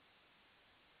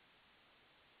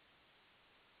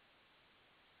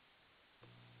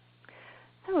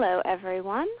Hello,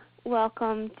 everyone.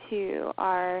 Welcome to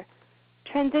our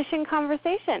transition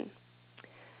conversation.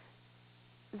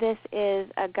 This is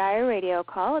a Gaia radio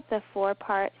call. It's a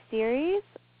 4-part series,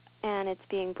 and it's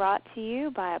being brought to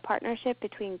you by a partnership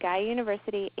between Gaia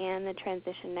University and the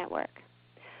Transition Network.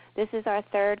 This is our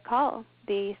 3rd call.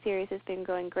 The series has been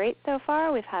going great so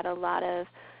far. We've had a lot of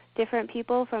different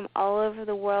people from all over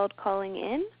the world calling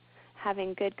in,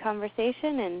 having good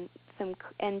conversation, and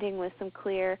ending with some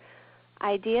clear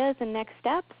ideas and next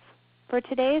steps. For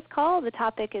today's call, the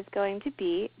topic is going to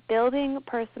be building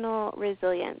personal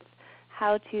resilience,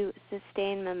 how to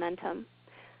sustain momentum.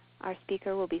 Our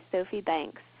speaker will be Sophie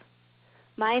Banks.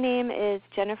 My name is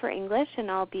Jennifer English, and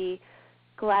I'll be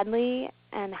gladly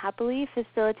and happily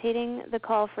facilitating the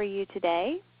call for you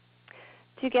today.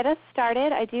 To get us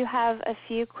started, I do have a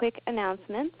few quick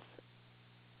announcements.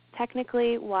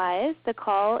 Technically wise, the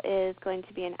call is going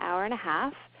to be an hour and a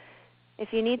half.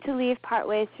 If you need to leave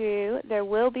partway through, there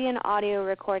will be an audio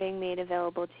recording made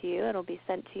available to you. It will be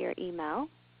sent to your email.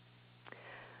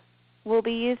 We'll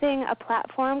be using a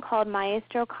platform called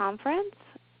Maestro Conference.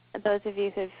 Those of you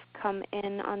who have come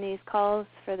in on these calls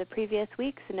for the previous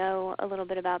weeks know a little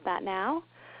bit about that now.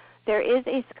 There is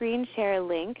a screen share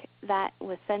link that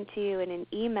was sent to you in an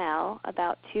email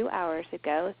about 2 hours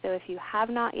ago. So if you have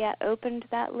not yet opened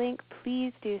that link,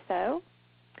 please do so.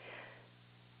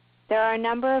 There are a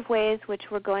number of ways which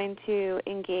we're going to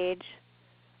engage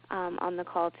on the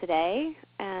call today.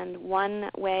 And one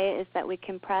way is that we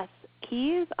can press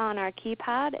keys on our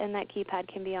keypad, and that keypad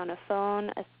can be on a phone,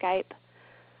 a Skype,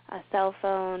 a cell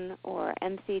phone, or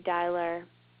MC dialer.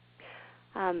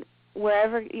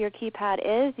 Wherever your keypad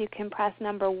is, you can press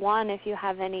number 1 if you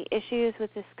have any issues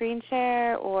with the screen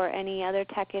share or any other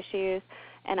tech issues,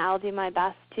 and I'll do my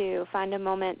best to find a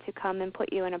moment to come and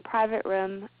put you in a private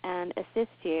room and assist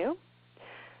you.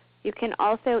 You can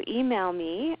also email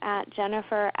me at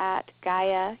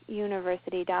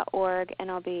jennifer@gaiauniversity.org,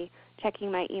 and I'll be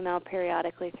checking my email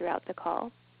periodically throughout the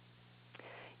call. You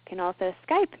can also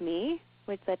Skype me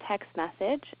with a text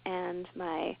message, and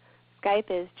my Skype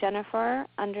is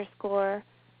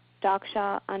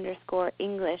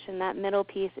Jennifer_Daksha_English, and that middle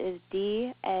piece is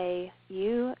DAUKSHA.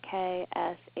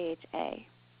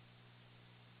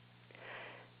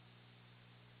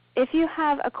 If you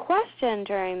have a question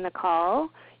during the call,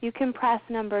 you can press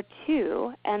number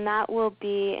 2, and that will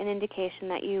be an indication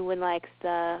that you would like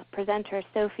the presenter,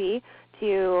 Sophie,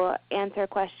 to answer a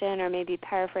question or maybe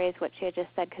paraphrase what she had just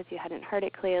said because you hadn't heard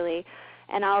it clearly,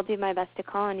 and I'll do my best to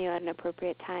call on you at an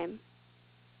appropriate time.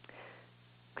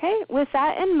 Okay, with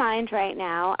that in mind right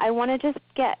now, I want to just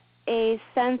get a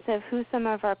sense of who some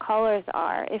of our callers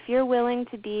are. If you're willing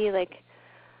to be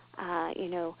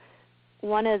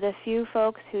one of the few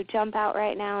folks who jump out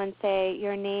right now and say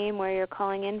your name, where you're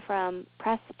calling in from,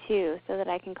 press 2 so that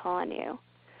I can call on you.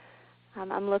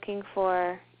 I'm looking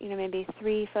for maybe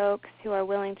 3 folks who are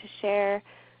willing to share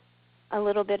a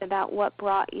little bit about what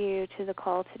brought you to the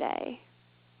call today.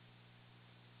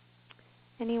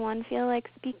 Anyone feel like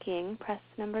speaking? Press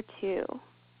number 2.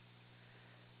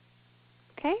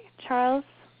 Okay, Charles,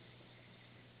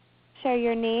 share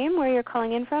your name, where you're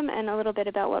calling in from, and a little bit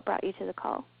about what brought you to the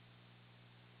call.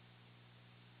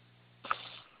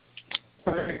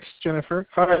 Thanks, Jennifer.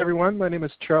 Hi, everyone. My name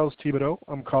is Charles Thibodeau.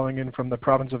 I'm calling in from the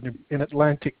province of in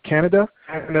Atlantic Canada,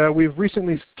 and we've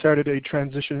recently started a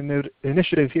transition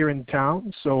initiative here in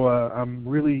town, so I'm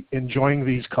really enjoying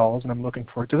these calls, and I'm looking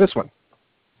forward to this one.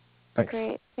 Thanks.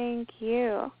 Great, thank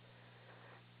you.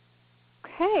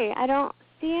 Okay, I don't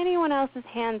see anyone else's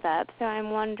hands up, so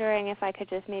I'm wondering if I could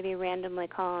just maybe randomly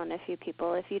call on a few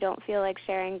people. If you don't feel like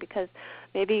sharing because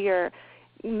maybe you're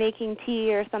making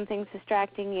tea or something's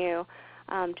distracting you,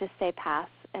 just say pass,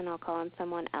 and I'll call on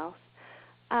someone else.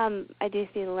 I do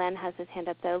see Len has his hand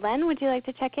up, though. Len, would you like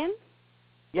to check in?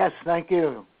 Yes, thank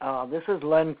you. This is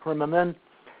Len Krimmerman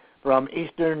from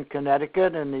Eastern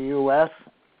Connecticut in the U.S.,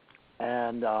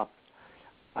 and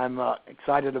I'm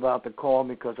excited about the call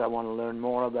because I want to learn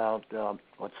more about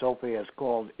what Sophie has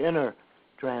called inner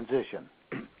transition.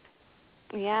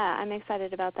 Yeah, I'm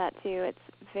excited about that, too. It's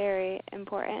very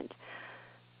important.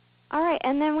 All right,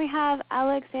 and then we have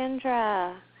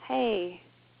Alexandra. Hey.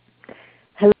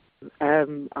 Hello,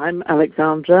 I'm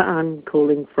Alexandra. I'm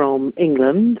calling from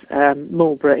England,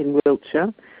 Marlborough in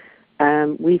Wiltshire.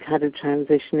 We've had a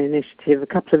transition initiative a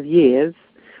couple of years,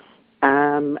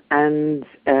 and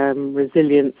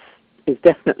resilience is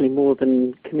definitely more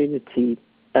than community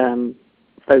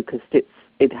focused.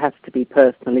 It has to be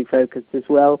personally focused as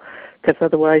well, because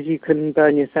otherwise you can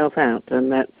burn yourself out, and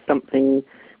that's something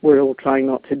we're all trying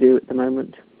not to do at the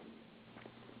moment.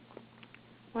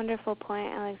 Wonderful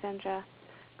point, Alexandra.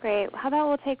 Great. How about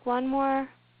we'll take one more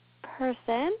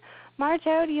person.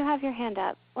 Marjo, do you have your hand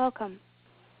up? Welcome.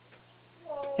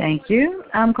 Thank you.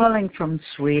 I'm calling from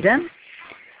Sweden,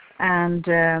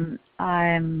 and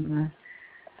I'm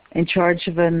in charge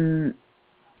of an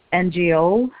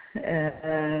NGO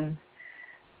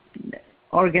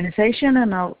organization,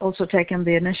 and I've also taken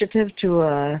the initiative to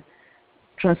a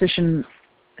transition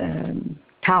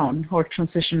town or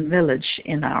transition village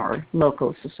in our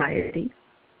local society.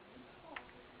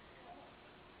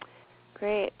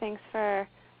 Great. Thanks for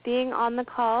being on the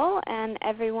call, and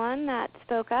everyone that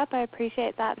spoke up. I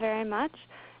appreciate that very much,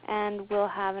 and we'll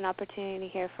have an opportunity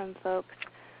to hear from folks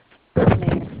later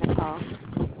in the call.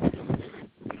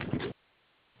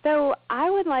 So I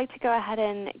would like to go ahead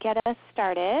and get us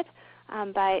started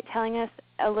by telling us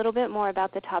a little bit more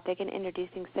about the topic and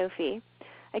introducing Sophie.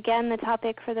 Again, the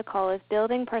topic for the call is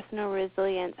Building Personal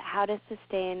Resilience, How to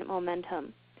Sustain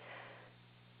Momentum.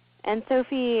 And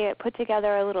Sophie put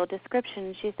together a little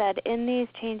description. She said, in these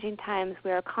changing times, we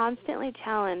are constantly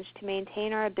challenged to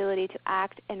maintain our ability to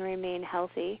act and remain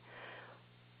healthy.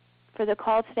 For the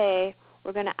call today,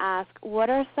 we're going to ask, what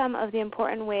are some of the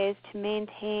important ways to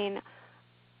maintain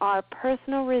our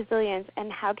personal resilience,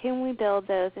 and how can we build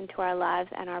those into our lives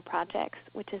and our projects,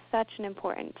 which is such an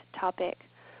important topic.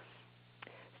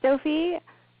 Sophie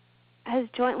has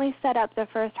jointly set up the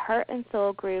first Heart and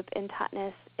Soul group in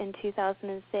Totnes in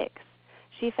 2006.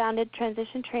 She founded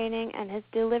Transition Training and has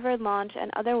delivered launch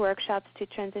and other workshops to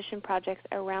transition projects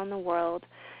around the world,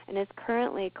 and is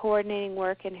currently coordinating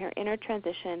work in her inner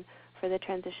transition for the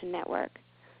Transition Network.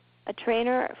 A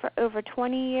trainer for over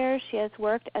 20 years, she has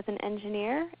worked as an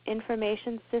engineer,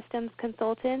 information systems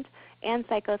consultant, and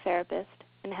psychotherapist,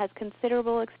 and has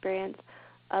considerable experience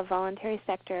of voluntary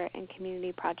sector and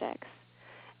community projects.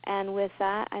 And with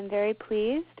that, I'm very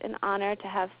pleased and honored to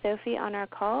have Sophie on our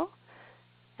call,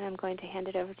 and I'm going to hand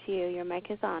it over to you. Your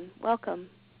mic is on. Welcome.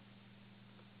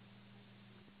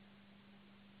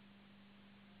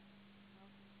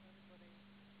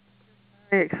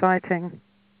 Very exciting.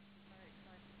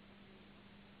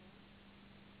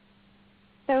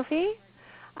 Sophie,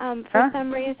 for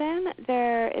some reason,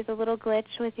 there is a little glitch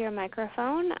with your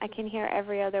microphone. I can hear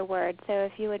every other word. So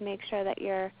if you would make sure that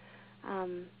you're,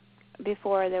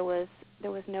 before there was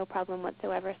no problem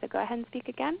whatsoever. So go ahead and speak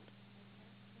again.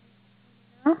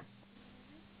 Huh?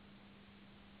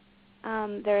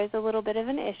 There is a little bit of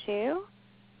an issue.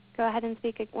 Go ahead and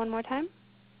speak one more time.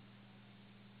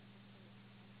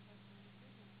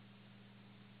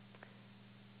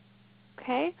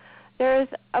 Okay. There's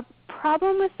a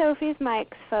problem with Sophie's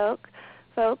mics, folks.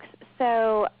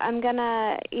 So I'm going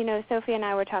to, Sophie and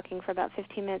I were talking for about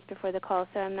 15 minutes before the call,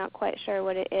 so I'm not quite sure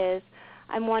what it is.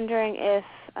 I'm wondering if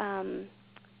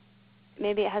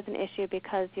maybe it has an issue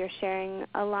because you're sharing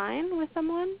a line with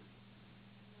someone?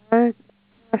 No,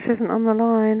 she isn't on the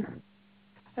line.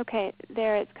 Okay,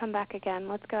 there it's come back again.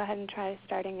 Let's go ahead and try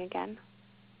starting again.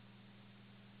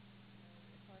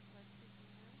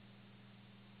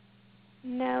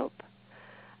 Nope.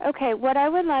 Okay, what I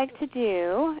would like to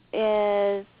do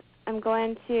is I'm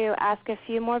going to ask a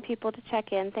few more people to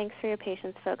check in. Thanks for your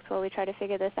patience, folks, while we try to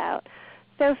figure this out.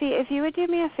 Sophie, if you would do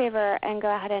me a favor and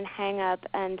go ahead and hang up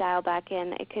and dial back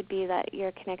in, it could be that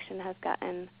your connection has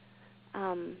gotten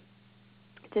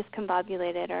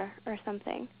discombobulated or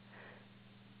something.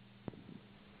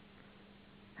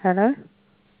 Hello?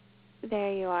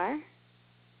 There you are.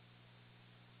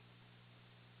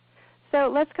 So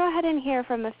let's go ahead and hear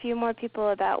from a few more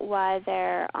people about why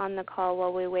they're on the call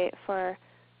while we wait for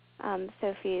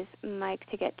Sophie's mic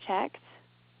to get checked.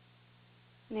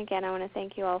 And again, I want to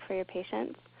thank you all for your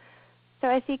patience. So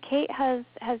I see Kate has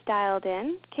dialed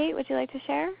in. Kate, would you like to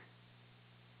share?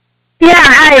 Yeah,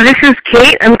 hi, this is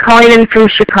Kate. I'm calling in from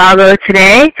Chicago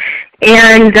today.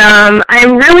 And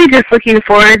I'm really just looking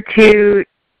forward to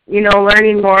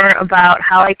learning more about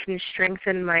how I can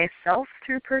strengthen myself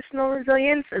through personal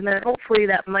resilience, and then hopefully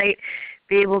that might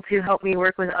be able to help me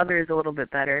work with others a little bit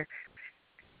better.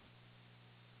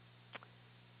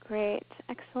 Great.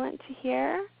 Excellent to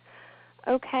hear.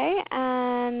 Okay,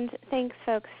 and thanks,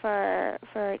 folks, for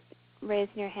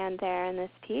raising your hand there in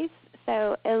this piece.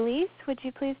 So, Elise, would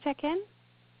you please check in?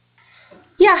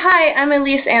 Yeah, hi, I'm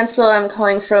Elise Ansel. I'm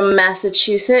calling from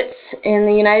Massachusetts in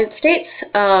the United States,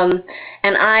 and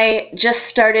I just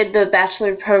started the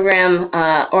bachelor program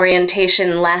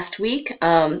orientation last week.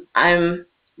 I'm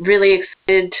really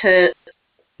excited to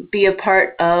be a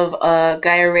part of a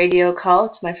Gaia radio call.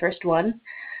 It's my first one,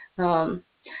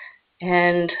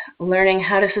 and learning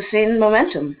how to sustain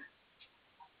momentum.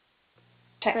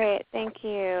 Great, thank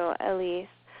you, Elise.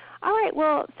 All right,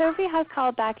 well, Sophie has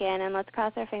called back in, and let's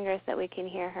cross our fingers that we can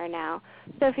hear her now.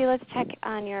 Sophie, let's check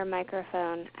on your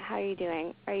microphone. How are you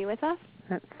doing? Are you with us?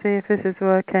 Let's see if this is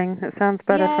working. It sounds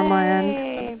better from my end.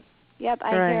 Yay! Yep,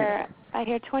 Great. I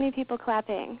hear 20 people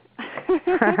clapping.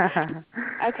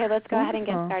 Okay, let's go ahead and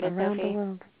get started, around Sophie. the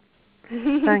world.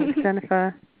 Thanks,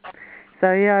 Jennifer.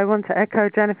 So, yeah, I want to echo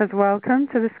Jennifer's welcome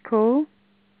to this call.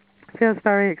 It feels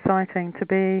very exciting to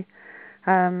be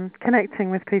connecting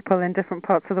with people in different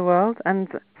parts of the world, and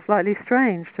slightly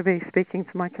strange to be speaking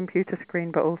to my computer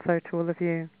screen, but also to all of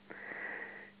you.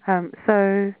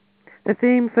 So the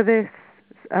theme for this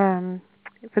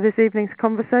evening's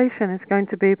conversation is going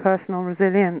to be personal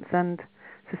resilience and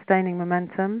sustaining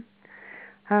momentum.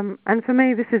 And for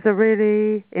me, this is a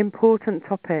really important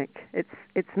topic.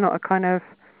 It's not a kind of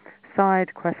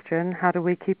side question. How do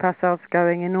we keep ourselves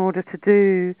going in order to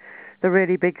do the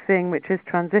really big thing, which is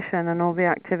transition and all the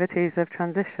activities of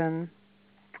transition?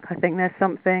 I think there's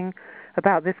something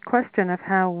about this question of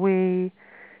how we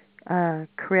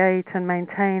create and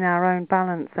maintain our own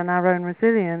balance and our own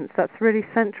resilience that's really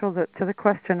central to the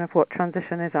question of what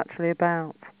transition is actually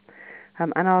about.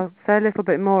 And I'll say a little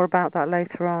bit more about that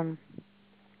later on.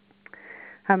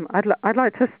 I'd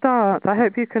like to start. I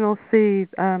hope you can all see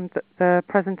the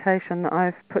presentation that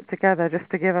I've put together, just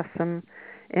to give us some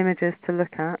images to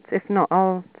look at. If not,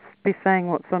 I'll be saying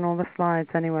what's on all the slides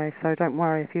anyway, so don't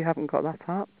worry if you haven't got that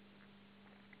up.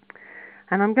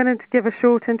 And I'm going to give a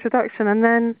short introduction, and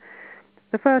then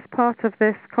the first part of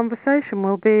this conversation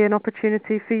will be an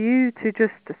opportunity for you to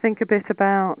just think a bit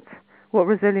about what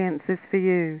resilience is for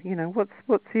you. You know,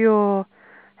 what's your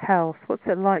health? What's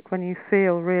it like when you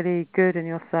feel really good in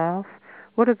yourself?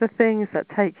 What are the things that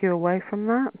take you away from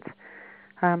that?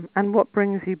 And what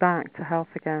brings you back to health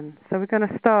again? So we're going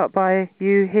to start by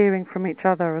you hearing from each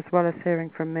other as well as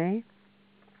hearing from me.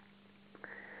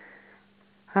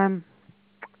 The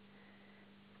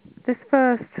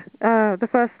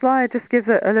first slide just gives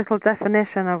a little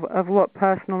definition of what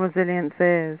personal resilience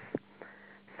is.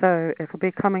 So it'll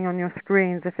be coming on your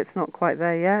screens if it's not quite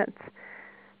there yet.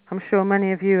 I'm sure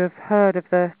many of you have heard of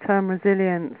the term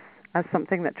resilience as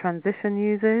something that transition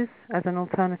uses as an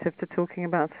alternative to talking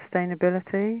about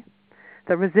sustainability.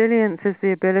 That resilience is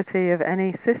the ability of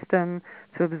any system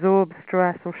to absorb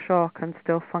stress or shock and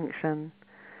still function.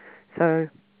 So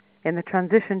in the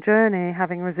transition journey,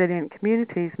 having resilient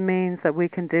communities means that we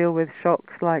can deal with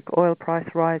shocks like oil price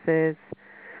rises,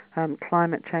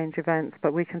 climate change events,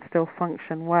 but we can still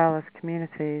function well as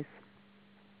communities.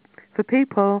 For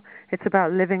people, it's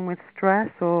about living with stress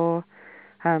or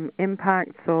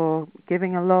impacts or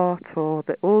giving a lot or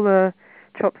all the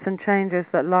chops and changes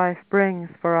that life brings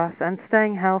for us, and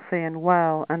staying healthy and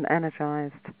well and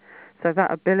energized. So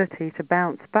that ability to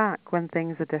bounce back when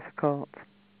things are difficult.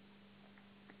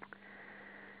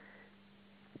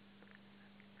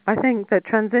 I think that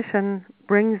transition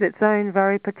brings its own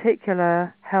very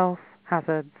particular health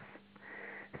hazards.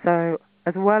 So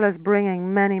as well as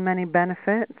bringing many, many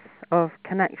benefits of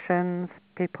connections,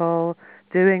 people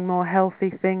doing more healthy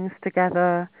things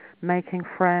together, making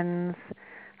friends,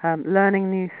 learning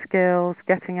new skills,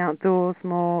 getting outdoors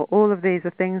more, all of these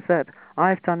are things that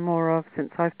I've done more of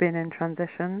since I've been in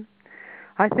transition.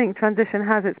 I think transition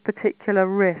has its particular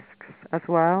risks as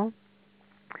well.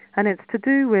 And it's to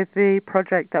do with the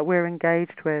project that we're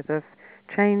engaged with of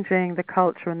changing the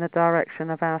culture and the direction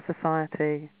of our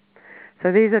society.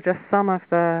 So these are just some of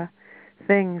the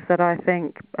things that I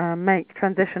think make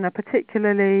transition a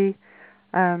particularly,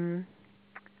 I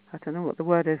don't know what the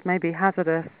word is, maybe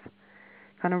hazardous,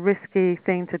 kind of risky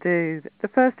thing to do. The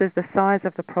first is the size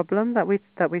of the problem that we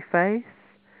face.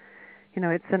 You know,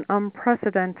 it's an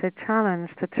unprecedented challenge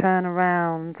to turn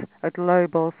around a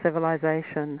global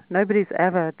civilization. Nobody's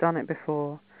ever done it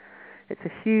before. It's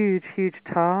a huge, huge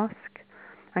task.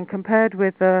 And compared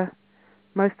with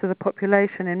most of the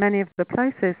population in many of the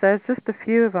places, there's just a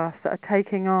few of us that are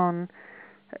taking on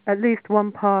at least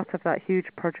one part of that huge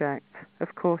project.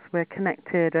 Of course, we're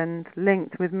connected and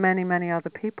linked with many, many other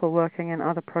people working in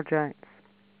other projects.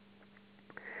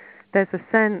 There's a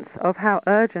sense of how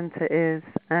urgent it is,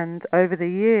 and over the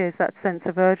years that sense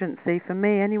of urgency, for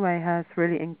me anyway, has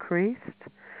really increased.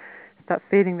 That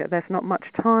feeling that there's not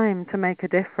much time to make a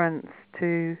difference,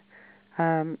 to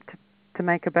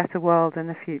make a better world in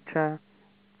the future.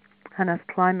 And as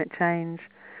climate change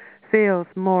feels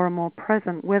more and more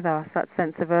present with us, that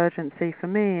sense of urgency for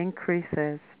me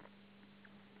increases.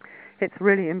 It's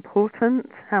really important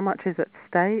how much is at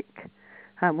stake.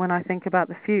 When I think about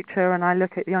the future and I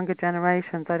look at younger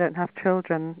generations, I don't have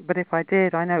children, but if I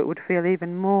did, I know it would feel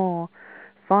even more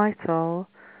vital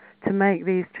to make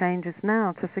these changes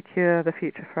now to secure the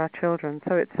future for our children.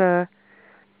 So it's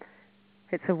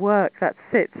a work that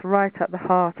sits right at the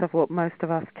heart of what most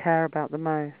of us care about the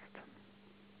most.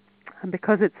 And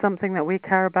because it's something that we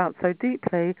care about so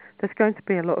deeply, there's going to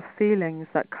be a lot of feelings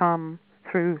that come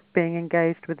through being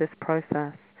engaged with this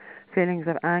process. Feelings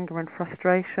of anger and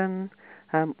frustration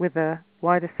with the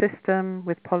wider system,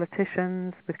 with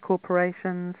politicians, with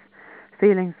corporations.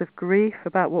 Feelings of grief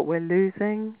about what we're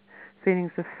losing.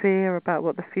 Feelings of fear about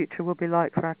what the future will be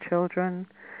like for our children.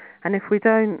 And if we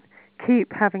don't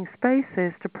keep having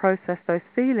spaces to process those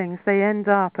feelings, they end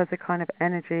up as a kind of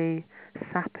energy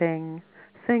sapping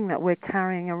thing that we're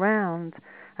carrying around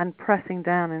and pressing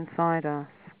down inside us.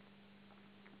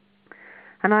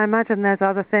 And I imagine there's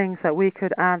other things that we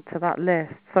could add to that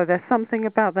list. So there's something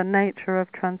about the nature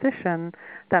of transition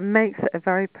that makes it a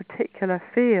very particular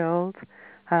field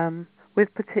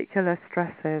with particular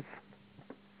stresses.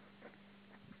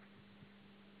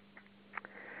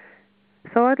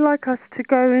 So I'd like us to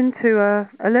go into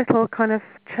a little kind of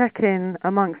check-in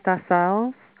amongst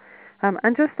ourselves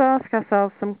and just ask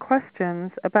ourselves some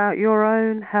questions about your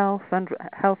own health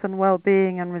and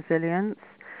well-being and resilience.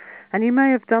 And you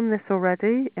may have done this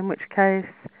already, in which case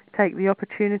take the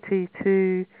opportunity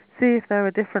to see if there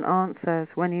are different answers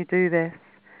when you do this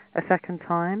a second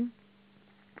time.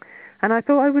 And I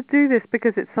thought I would do this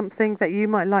because it's something that you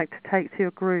might like to take to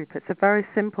your group. It's a very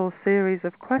simple series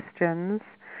of questions,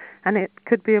 and it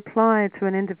could be applied to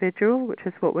an individual, which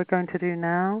is what we're going to do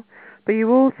now. But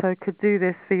you also could do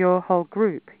this for your whole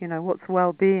group. You know, what's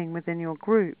well-being within your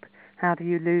group? How do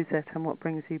you lose it, and what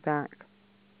brings you back?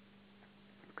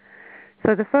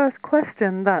 So the first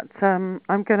question that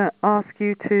I'm going to ask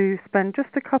you to spend just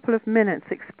a couple of minutes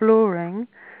exploring,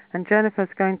 and Jennifer's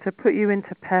going to put you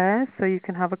into pairs so you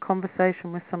can have a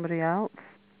conversation with somebody else.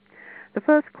 The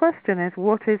first question is,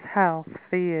 what is health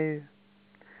for you?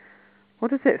 What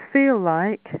does it feel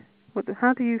like?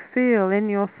 How do you feel in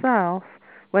yourself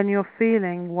when you're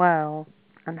feeling well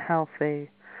and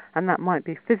healthy? And that might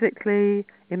be physically,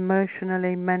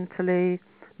 emotionally, mentally,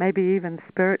 maybe even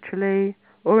spiritually,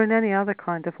 or in any other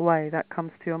kind of way that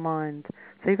comes to your mind.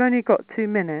 So you've only got 2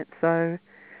 minutes, so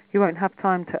you won't have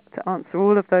time to answer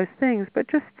all of those things, but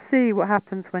just see what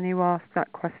happens when you ask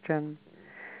that question.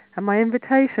 And my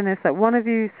invitation is that one of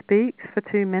you speaks for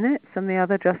 2 minutes and the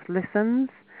other just listens,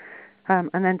 and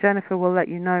then Jennifer will let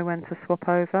you know when to swap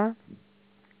over.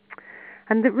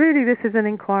 And really this is an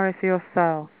inquiry for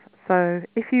yourself. So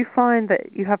if you find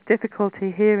that you have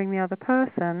difficulty hearing the other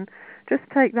person, just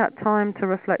take that time to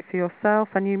reflect for yourself,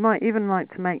 and you might even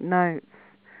like to make notes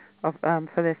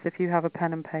for this if you have a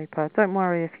pen and paper. Don't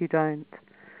worry if you don't.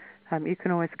 You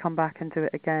can always come back and do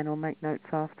it again or make notes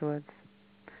afterwards.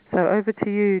 So over to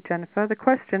you, Jennifer. The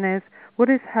question is, what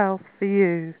is health for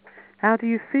you? How do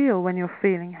you feel when you're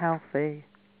feeling healthy?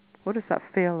 What does that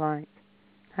feel like?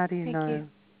 How do you know? Thank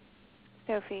you,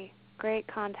 Sophie. Great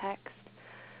context.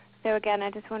 So again, I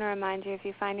just want to remind you, if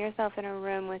you find yourself in a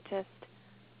room with just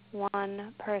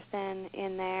one person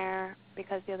in there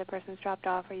because the other person's dropped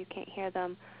off or you can't hear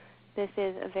them, this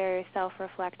is a very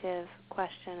self-reflective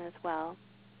question as well.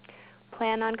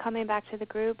 Plan on coming back to the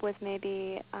group with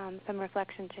maybe some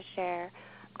reflection to share.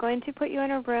 I'm going to put you in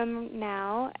a room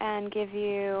now and give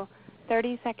you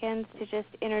 30 seconds to just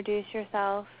introduce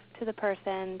yourself to the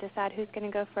person, decide who's going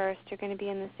to go first. You're going to be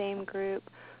in the same group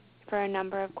for a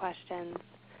number of questions.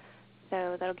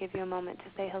 So that'll give you a moment to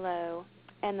say hello.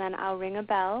 And then I'll ring a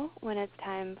bell when it's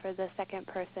time for the second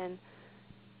person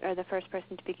or the first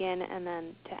person to begin and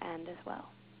then to end as well.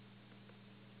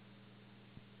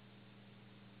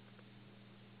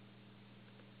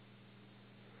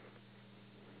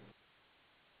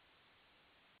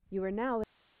 You are now.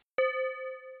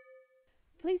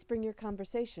 Please bring your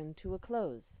conversation to a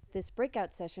close. This breakout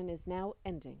session is now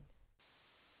ending.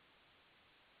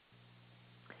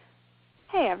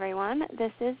 Hey everyone,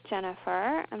 this is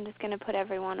Jennifer. I'm just going to put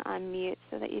everyone on mute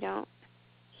so that you don't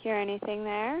hear anything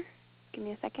there. Give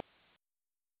me a second.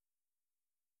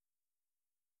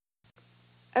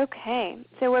 Okay,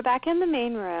 so we're back in the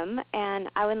main room, and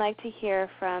I would like to hear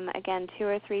from, again, 2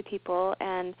 or 3 people,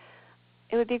 and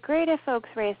it would be great if folks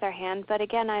raised their hand, but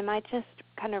again, I might just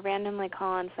kind of randomly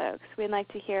call on folks. We'd like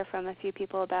to hear from a few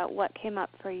people about what came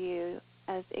up for you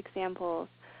as examples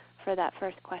for that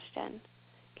first question.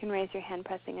 You can raise your hand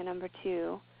pressing a number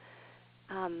 2,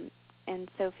 and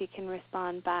Sophie can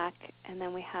respond back, and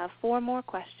then we have 4 more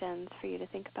questions for you to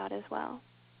think about as well.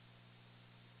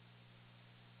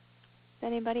 Is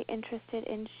anybody interested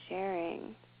in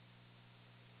sharing?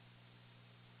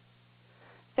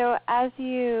 So as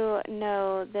you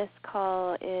know, this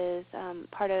call is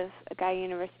part of a Gaia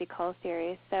University call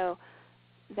series. So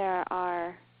there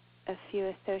are a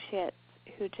few associates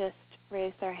who just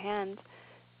raised their hand.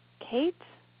 Kate?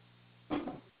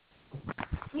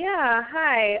 Yeah,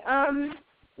 hi.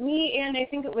 Me and I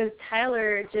think it was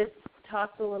Tyler just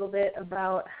talked a little bit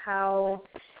about how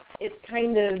it's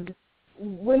kind of,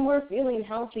 when we're feeling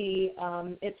healthy,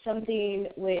 it's something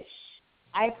which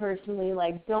I personally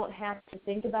don't have to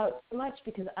think about so much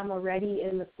because I'm already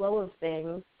in the flow of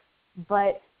things.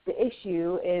 But the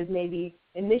issue is maybe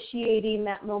initiating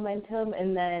that momentum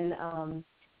and then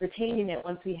retaining it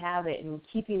once we have it and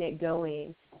keeping it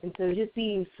going. And so just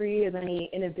being free of any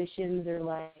inhibitions or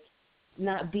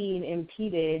not being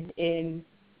impeded in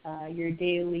your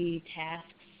daily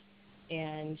tasks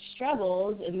and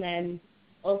struggles, and then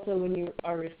also when you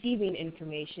are receiving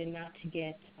information, not to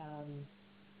get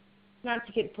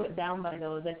put down by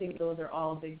those. I think those are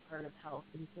all a big part of health,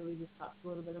 and so we just talked a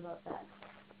little bit about that.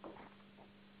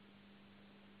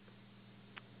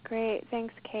 Great.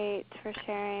 Thanks, Kate, for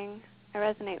sharing. I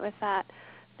resonate with that.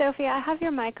 Sophie, I have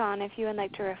your mic on if you would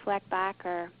like to reflect back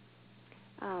or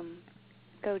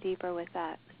go deeper with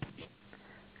that.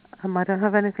 I don't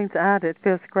have anything to add. It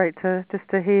feels great to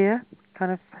hear,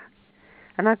 kind of.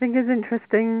 And I think it's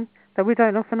interesting that we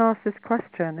don't often ask this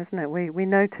question, isn't it? We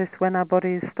notice when our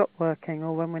bodies stop working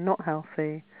or when we're not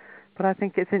healthy. But I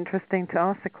think it's interesting to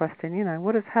ask the question,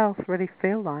 what does health really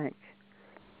feel like?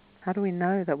 How do we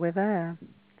know that we're there?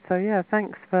 So, yeah,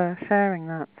 thanks for sharing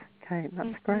that, Kate.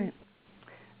 That's great.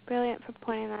 Brilliant for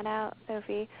pointing that out,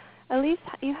 Sophie. Elise,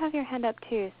 you have your hand up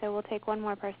too, so we'll take one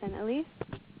more person. Elise?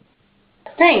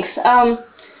 Thanks.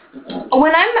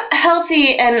 When I'm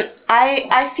healthy and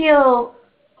I feel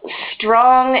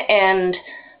strong and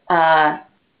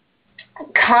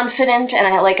confident, and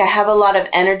I have a lot of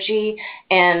energy,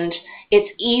 and it's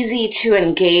easy to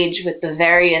engage with the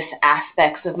various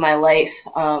aspects of my life.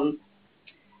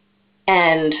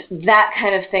 And that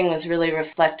kind of thing was really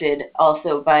reflected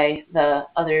also by the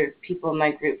other people in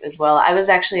my group as well. I was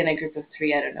actually in a group of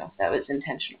 3. I don't know if that was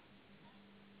intentional.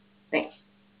 Thanks.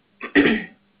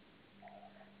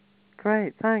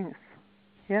 Great, thanks.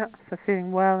 Yeah, so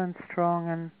feeling well and strong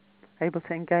and able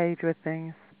to engage with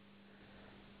things.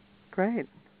 Great.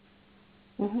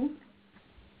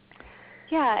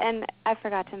 Yeah, and I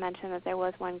forgot to mention that there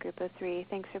was one group of 3.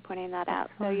 Thanks for pointing that out.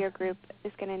 So your group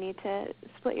is going to need to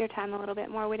split your time a little bit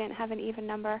more. We didn't have an even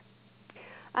number.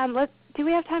 Do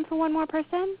we have time for one more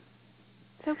person,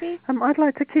 Sophie? I'd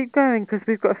like to keep going because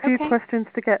we've got a few questions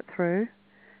to get through.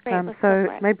 Great, let's so go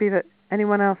for it. Maybe that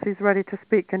anyone else who's ready to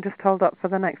speak can just hold up for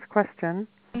the next question.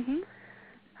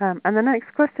 And the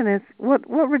next question is, what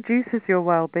reduces your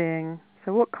well-being?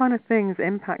 So what kind of things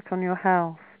impact on your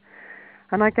health?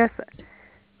 And I guess,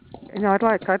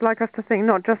 I'd like us to think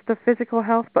not just of physical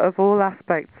health, but of all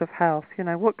aspects of health.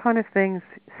 What kind of things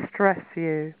stress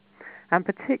you? And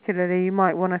particularly, you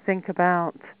might want to think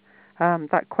about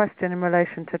that question in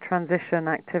relation to transition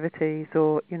activities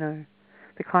or,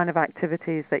 the kind of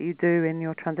activities that you do in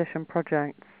your transition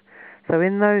projects. So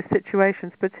in those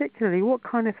situations, particularly, what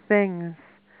kind of things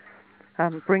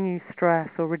bring you stress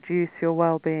or reduce your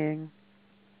well-being?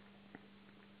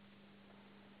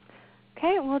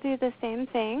 Okay, we'll do the same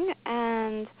thing.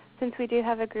 And since we do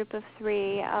have a group of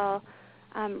 3, I'll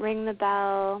ring the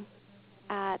bell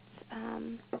at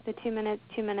the 2 minutes,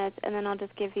 and then I'll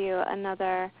just give you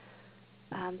another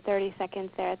 30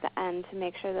 seconds there at the end to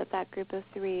make sure that group of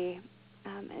 3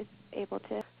 is able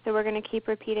to. So we're going to keep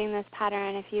repeating this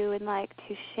pattern. If you would like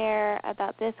to share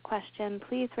about this question,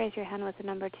 please raise your hand with the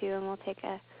number 2, and we'll take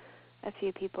a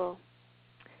few people.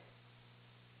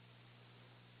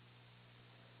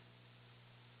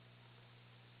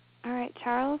 All right,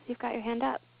 Charles, you've got your hand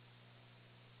up.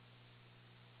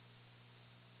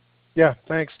 Yeah,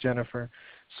 thanks, Jennifer.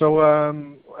 So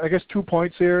I guess 2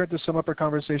 points here to sum up our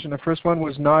conversation. The first one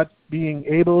was not being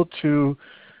able to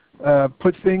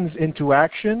put things into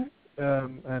action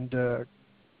and the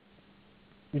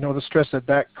stress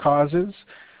that causes.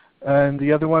 And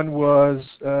the other one was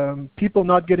people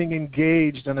not getting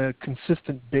engaged on a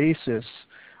consistent basis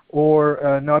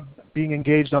or not being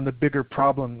engaged on the bigger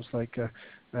problems like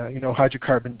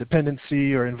hydrocarbon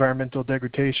dependency or environmental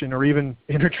degradation or even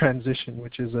inner transition,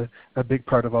 which is a big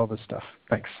part of all this stuff.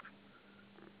 Thanks.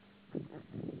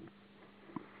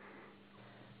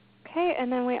 Okay,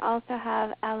 and then we also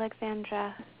have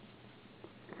Alexandra.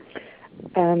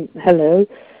 Hello.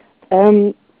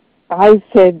 I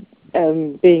said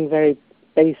being very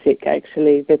basic,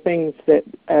 actually. The things that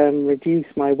reduce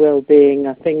my well-being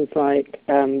are things like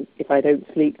if I don't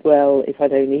sleep well, if I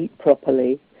don't eat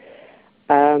properly,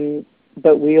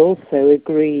 but we also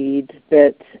agreed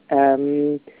that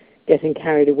getting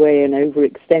carried away and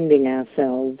overextending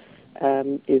ourselves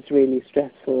is really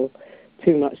stressful,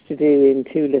 too much to do in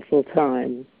too little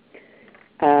time.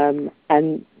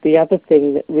 And the other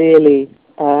thing that really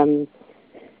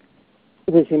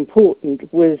was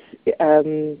important was,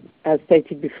 as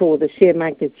stated before, the sheer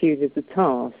magnitude of the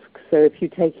task. So if you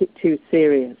take it too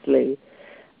seriously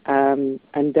and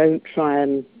don't try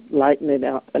and lighten it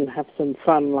up and have some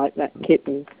fun like that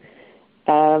kitten,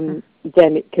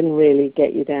 then it can really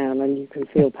get you down and you can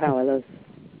feel powerless.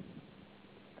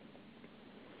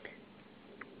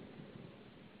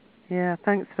 Yeah,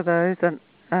 thanks for those. And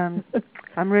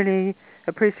I'm really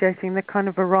appreciating the kind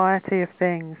of variety of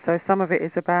things. So some of it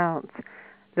is about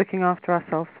looking after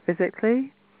ourselves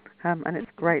physically, and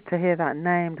it's great to hear that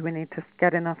named. We need to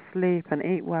get enough sleep and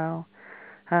eat well.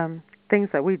 Things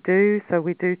that we do, so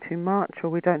we do too much or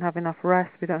we don't have enough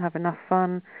rest, we don't have enough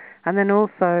fun. And then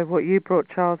also what you brought,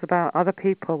 Charles, about other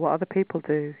people, what other people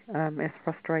do is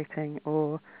frustrating,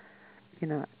 or, you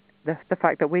know, the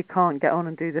fact that we can't get on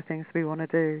and do the things we want to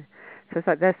do. So it's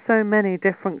like there's so many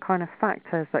different kind of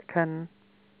factors that can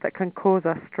cause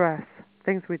us stress,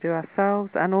 things we do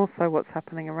ourselves and also what's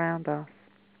happening around us.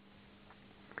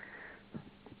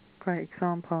 Great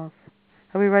examples.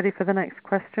 Are we ready for the next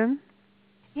question?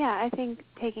 Yeah, I think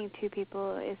taking two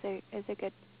people is a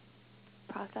good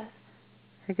process.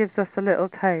 It gives us a little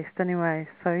taste anyway,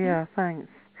 so yeah, thanks.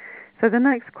 So the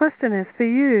next question is, for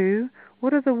you,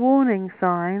 what are the warning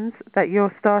signs that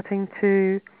you're starting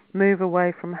to move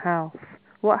away from health?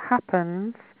 What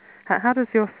happens? How does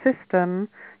your system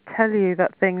tell you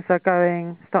that things are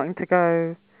starting to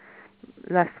go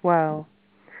less well?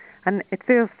 And it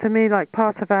feels to me like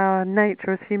part of our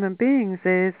nature as human beings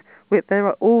is there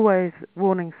are always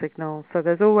warning signals. So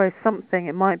there's always something.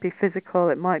 It might be physical,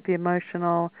 it might be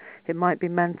emotional, it might be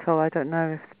mental. I don't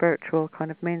know if spiritual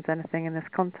kind of means anything in this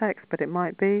context, but it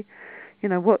might be. You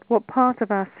know, what part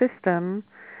of our system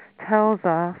tells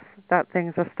us that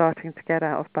things are starting to get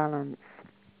out of balance?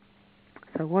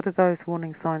 So what are those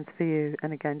warning signs for you?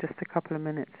 And again, just a couple of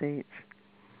minutes each.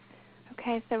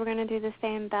 Okay, so we're going to do the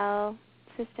same bell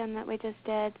system that we just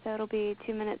did. So it'll be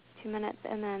 2 minutes,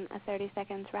 and then a 30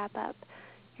 seconds wrap up.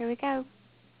 Here we go.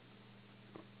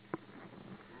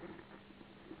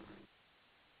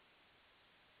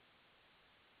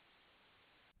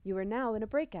 You are now in a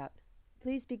breakout.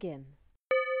 Please begin.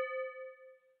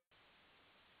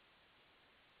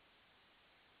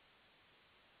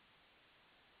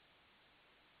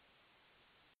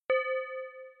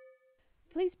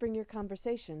 Please bring your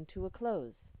conversation to a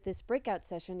close. This breakout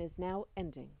session is now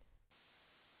ending.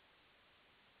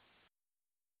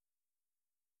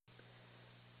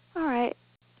 All right.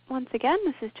 Once again,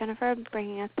 this is Jennifer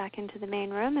bringing us back into the main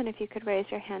room, and if you could raise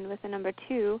your hand with the number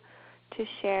 2 to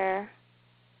share.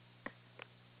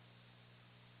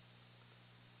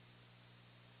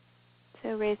 So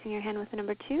raising your hand with the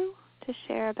number 2 to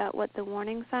share about what the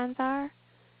warning signs are.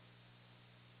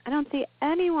 I don't see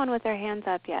anyone with their hands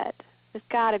up yet. There's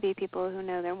got to be people who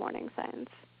know their warning signs.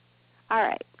 All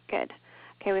right, good.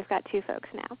 Okay, we've got 2 folks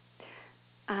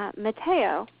now.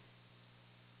 Matteo.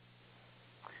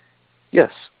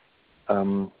 Yes.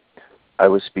 I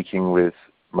was speaking with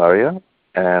Maria,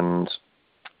 and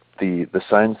the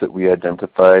signs that we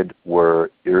identified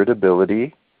were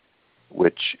irritability,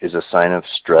 which is a sign of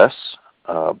stress,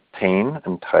 pain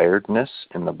and tiredness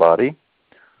in the body.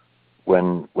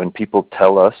 When people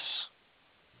tell us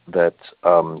that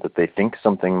they think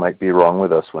something might be wrong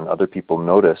with us, when other people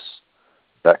notice,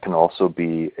 that can also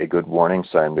be a good warning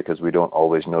sign because we don't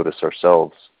always notice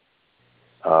ourselves.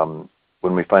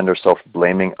 When we find ourselves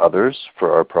blaming others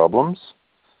for our problems,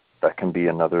 that can be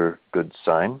another good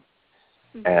sign.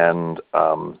 And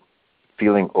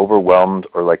feeling overwhelmed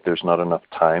or like there's not enough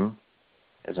time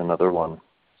is another one.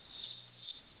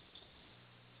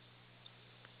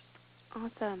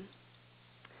 Awesome.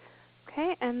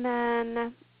 Okay, and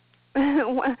then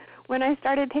when I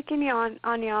started picking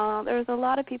on y'all, there was a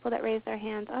lot of people that raised their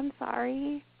hands. I'm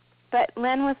sorry. But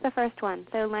Len was the first one.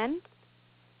 So Len?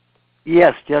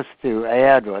 Yes, just to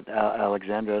add what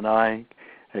Alexandra and I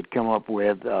had come up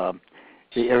with, the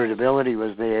irritability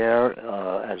was there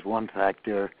as one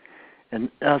factor, and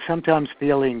sometimes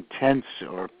feeling tense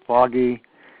or foggy.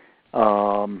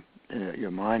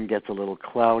 Your mind gets a little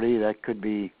cloudy. That could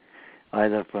be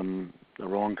either from the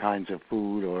wrong kinds of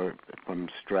food or from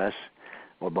stress,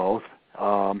 or both.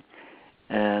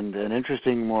 And an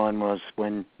interesting one was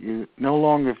when you no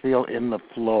longer feel in the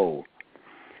flow,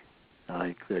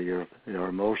 like your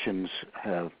emotions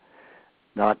have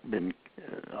not been,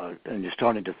 and you're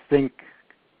starting to think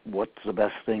what's the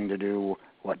best thing to do,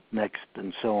 what next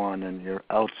and so on, and you're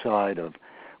outside of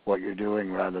what you're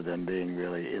doing rather than being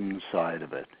really inside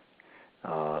of it.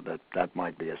 That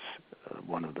might be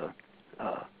one of the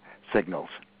signals.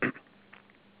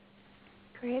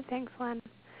 Great, thanks, Len.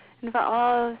 And for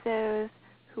all of those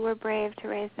who were brave to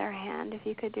raise their hand, if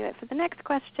you could do it for the next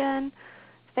question.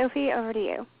 Sophie, over to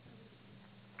you.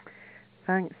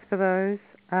 Thanks for those.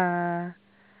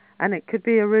 And it could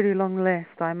be a really long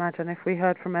list, I imagine, if we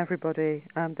heard from everybody.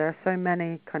 There are so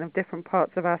many kind of different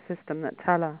parts of our system that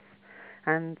tell us.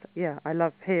 And yeah, I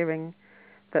love hearing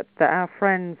that our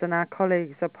friends and our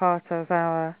colleagues are part of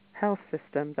our health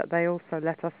system, that they also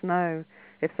let us know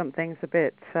if something's a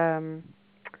bit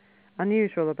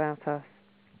unusual about us.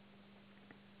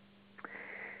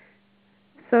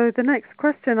 So the next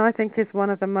question, I think, is one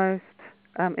of the most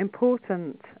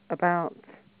important about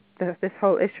this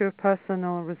whole issue of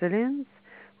personal resilience,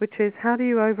 which is how do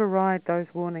you override those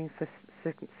warning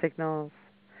signals?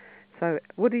 So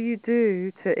what do you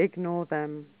do to ignore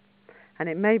them? And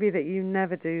it may be that you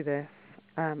never do this,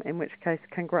 in which case,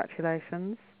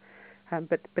 congratulations.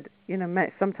 But you know,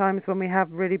 sometimes when we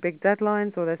have really big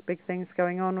deadlines or there's big things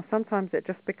going on, or sometimes it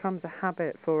just becomes a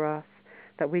habit for us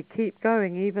that we keep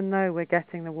going even though we're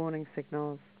getting the warning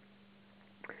signals.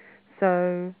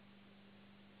 So,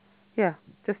 yeah,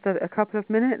 just a couple of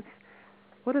minutes.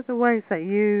 What are the ways that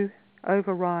you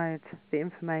override the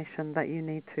information that you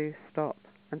need to stop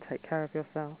and take care of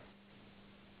yourself?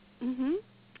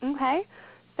 Okay.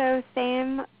 So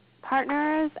same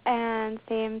partners and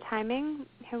same timing.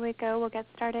 Here we go. We'll get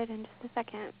started in just a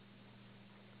second.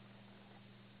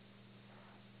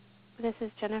 This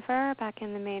is Jennifer back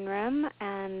in the main room,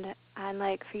 and I'd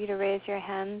like for you to raise your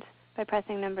hand by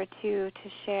pressing number 2 to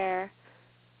share.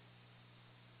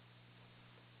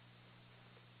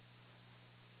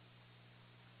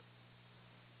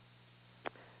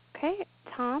 Okay,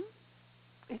 Tom,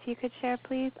 if you could share,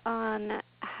 please, on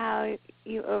how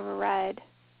you override.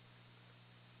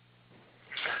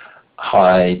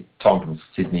 Hi, Tom from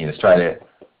Sydney, Australia.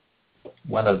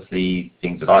 One of the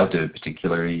things that I do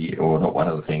particularly, or not one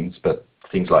of the things, but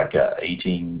things like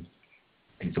eating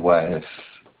is a way of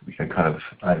kind of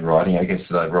overriding, I guess,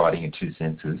 overriding in two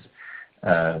senses,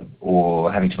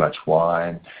 or having too much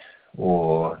wine,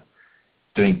 or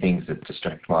doing things that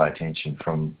distract my attention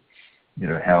from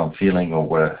how I'm feeling or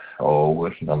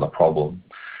working on the problem.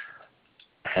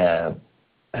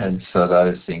 And so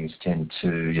those things tend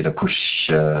to push,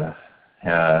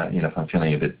 if I'm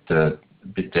feeling a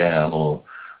bit down or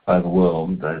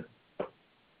overwhelmed, that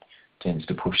tends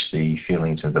to push the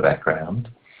feelings in the background.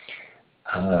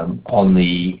 On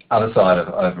the other side of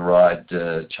override,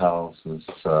 Charles was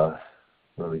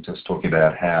really just talking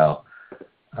about how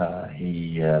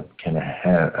he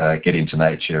can get into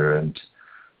nature, and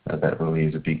that really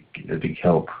is a big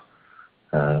help.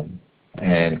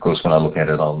 And of course, when I look at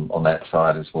it on that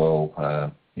side as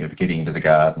well, getting into the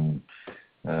garden,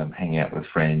 hanging out with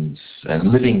friends,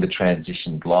 and living the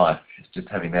transitioned life, just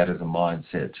having that as a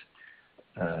mindset,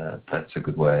 that's a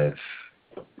good way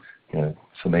of,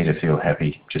 for me to feel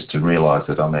happy, just to realise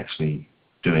that I'm actually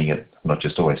doing it, not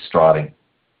just always striving.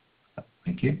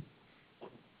 Thank you.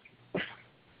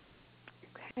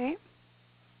 Okay.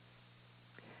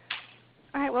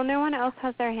 All right, well, no one else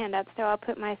has their hand up, so I'll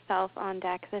put myself on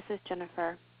deck. This is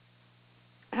Jennifer.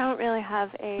 I don't really have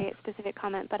a specific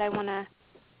comment, but I want to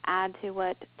add to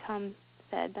what Tom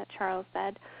said, that Charles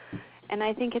said. And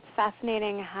I think it's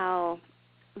fascinating how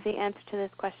the answer to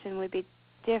this question would be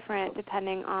different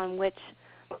depending on which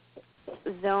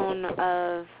zone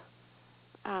of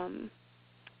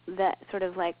that sort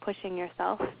of like pushing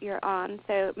yourself you're on.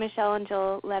 So Michelle and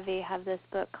Joel Levy have this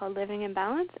book called Living in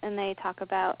Balance, and they talk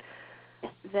about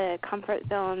the comfort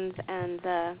zones and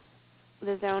the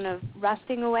zone of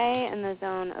resting away and the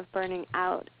zone of burning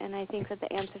out. And I think that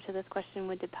the answer to this question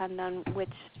would depend on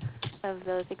which of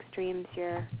those extremes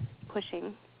you're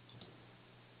pushing.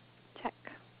 Check.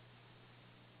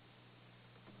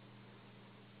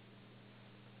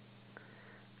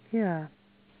 Yeah.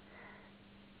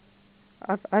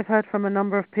 I've heard from a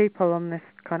number of people on this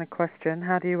kind of question,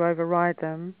 how do you override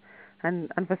them?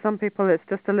 And for some people it's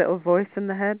just a little voice in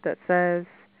the head that says,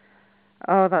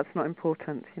 oh, that's not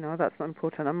important, that's not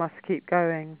important, I must keep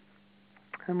going.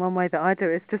 And one way that I do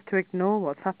it is just to ignore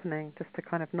what's happening, just to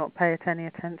kind of not pay it any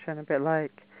attention, a bit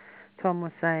like Tom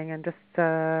was saying, and just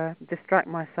distract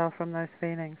myself from those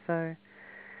feelings. So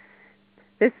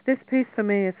this piece for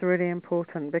me is really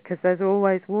important because there's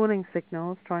always warning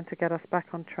signals trying to get us back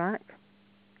on track.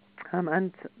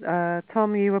 And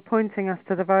Tom, you were pointing us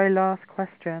to the very last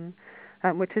question,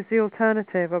 which is the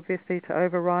alternative, obviously, to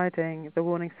overriding the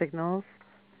warning signals.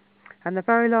 And the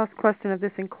very last question of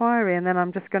this inquiry, and then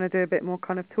I'm just going to do a bit more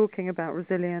kind of talking about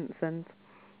resilience and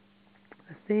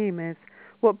the theme, is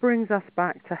what brings us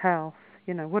back to health?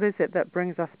 You know, what is it that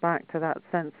brings us back to that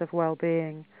sense of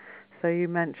well-being? So you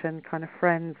mentioned kind of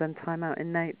friends and time out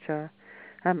in nature.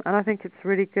 And I think it's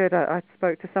really good. I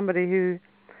spoke to somebody who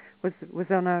was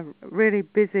on a really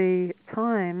busy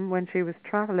time when she was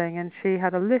traveling, and she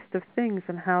had a list of things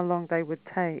and how long they would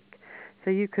take. So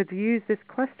you could use this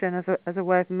question as a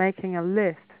way of making a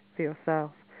list for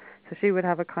yourself. So she would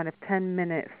have a kind of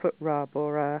 10-minute foot rub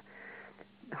or a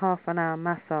half an hour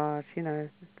massage. You know,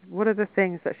 what are the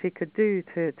things that she could do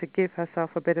to give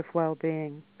herself a bit of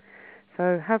well-being?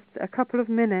 So have a couple of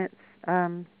minutes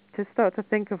to start to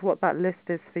think of what that list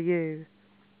is for you.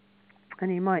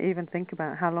 And you might even think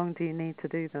about how long do you need to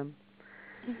do them.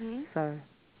 Mm-hmm. So,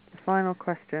 the final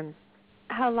question.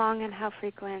 How long and how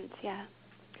frequent, yeah.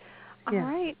 All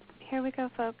right, here we go,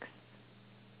 folks.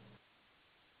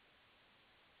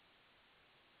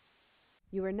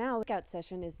 Your now workout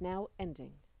session is now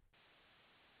ending.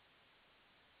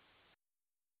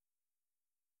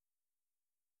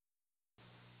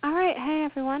 All right, hey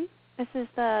everyone. This is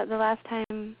the last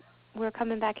time we're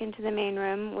coming back into the main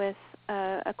room with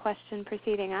a question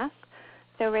preceding us.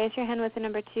 So raise your hand with the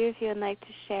number 2 if you would like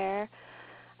to share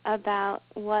about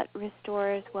what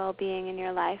restores well-being in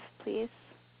your life, please.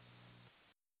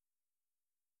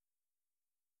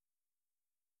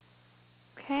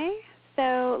 Okay,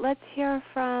 so let's hear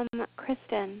from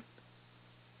Kristen.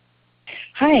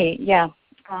 Hi,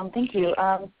 thank you.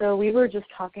 So we were just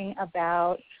talking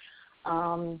about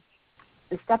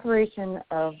the separation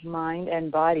of mind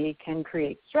and body can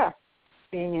create stress,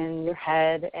 being in your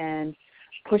head and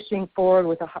pushing forward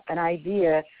with an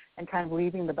idea and kind of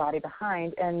leaving the body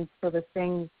behind. And so the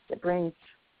things that bring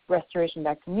restoration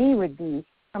back to me would be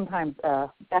sometimes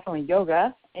definitely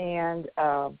yoga and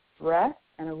breath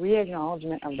and a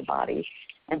re-acknowledgement of the body.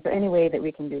 And so any way that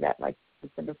we can do that, like I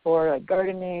said before, like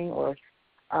gardening or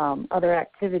other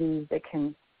activities that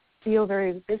can feel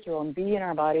very visceral and be in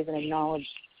our bodies and acknowledge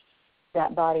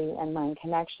that body and mind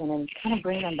connection and kind of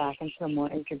bring them back into a more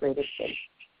integrated state.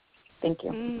 Thank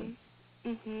you.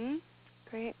 Mm-hmm.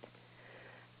 Great.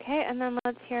 Okay, and then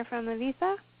let's hear from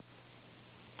Elisa.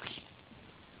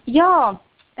 I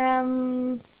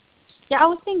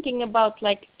was thinking about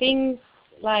like things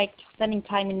like spending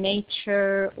time in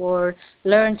nature or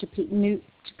learn to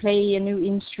play a new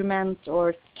instrument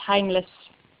or timeless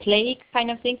play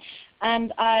kind of thing.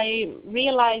 And I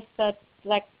realized that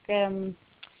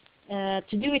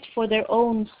to do it for their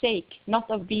own sake, not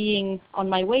of being on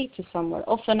my way to somewhere.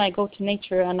 Often I go to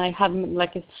nature and I have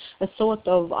like a thought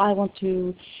of I want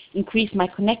to increase my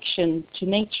connection to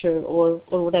nature or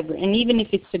whatever. And even if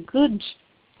it's a good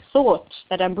thought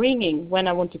that I'm bringing when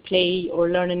I want to play or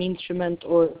learn an instrument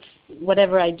or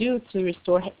whatever I do to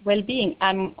restore well-being,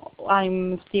 I'm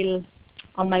still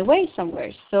on my way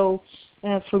somewhere. So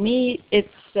for me, it's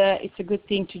a good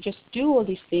thing to just do all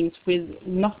these things with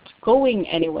not going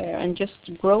anywhere and just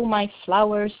grow my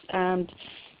flowers and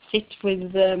sit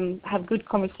with have good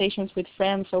conversations with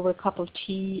friends over a cup of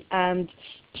tea and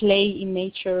play in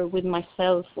nature with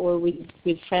myself or with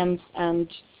friends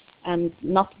and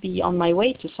not be on my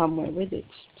way to somewhere with it.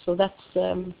 So that's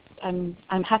I'm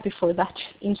happy for that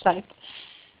insight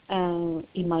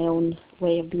in my own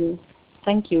way of being.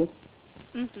 Thank you.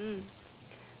 Mm-hmm.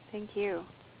 Thank you.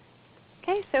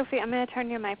 Okay, Sophie, I'm going to turn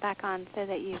your mic back on so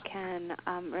that you can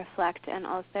reflect and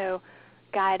also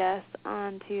guide us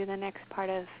on to the next part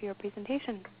of your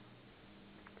presentation.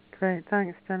 Great,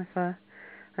 thanks, Jennifer.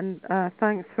 And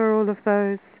thanks for all of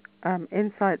those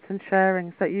insights and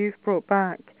sharings that you've brought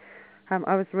back.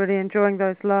 I was really enjoying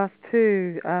those last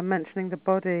two, mentioning the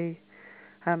body.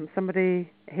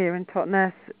 Somebody here in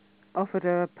Totnes offered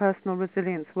a personal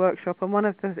resilience workshop, and one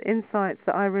of the insights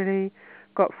that I really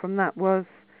got from that was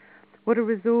what a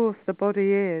resource the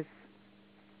body is.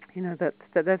 You know, that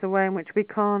there's a way in which we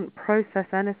can't process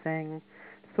anything,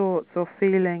 thoughts or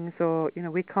feelings, or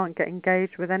we can't get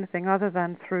engaged with anything other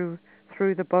than through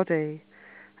the body.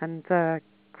 And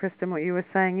Kristen, what you were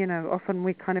saying, often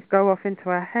we kind of go off into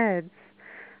our heads,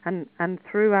 and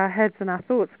through our heads and our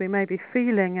thoughts we may be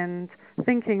feeling and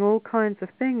thinking all kinds of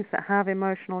things that have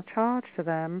emotional charge to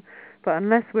them, but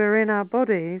unless we're in our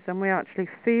bodies and we're actually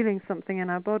feeling something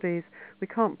in our bodies, we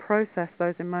can't process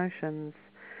those emotions.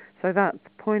 So that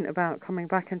point about coming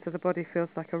back into the body feels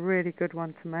like a really good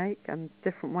one to make, and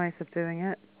different ways of doing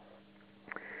it.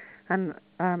 And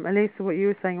Elisa, what you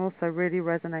were saying also really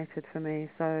resonated for me.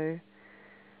 So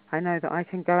I know that I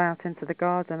can go out into the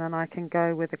garden and I can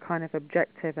go with a kind of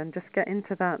objective and just get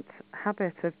into that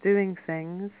habit of doing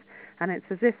things and it's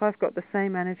as if I've got the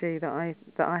same energy that I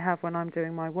have when I'm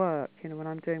doing my work, when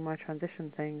I'm doing my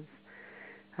transition things.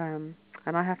 And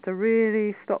I have to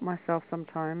really stop myself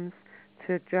sometimes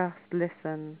to just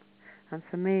listen. And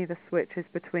for me, the switch is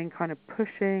between kind of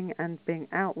pushing and being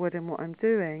outward in what I'm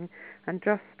doing, and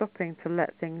just stopping to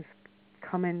let things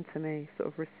come into me,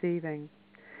 sort of receiving.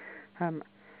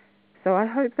 So I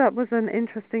hope that was an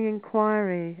interesting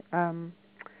inquiry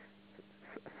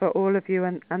for all of you,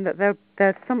 and that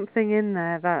there's something in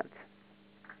there that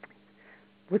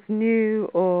was new,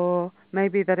 or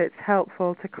maybe that it's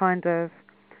helpful to kind of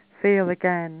feel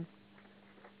again.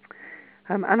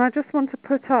 And I just want to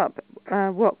put up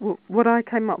what I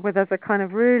came up with as a kind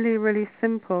of really, really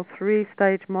simple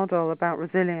 3-stage model about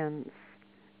resilience.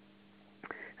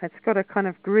 It's got a kind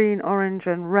of green, orange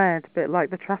and red, bit like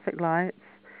the traffic lights.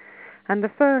 And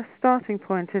the first starting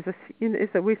point is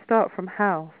that we start from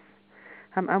health.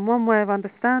 And one way of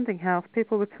understanding health,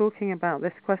 people were talking about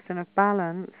this question of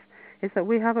balance, is that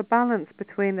we have a balance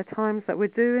between the times that we're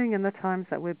doing and the times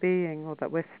that we're being, or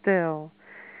that we're still.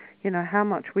 How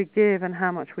much we give and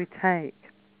how much we take.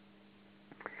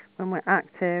 When we're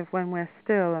active, when we're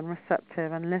still and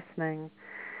receptive and listening.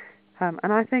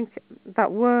 And I think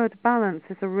that word balance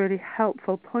is a really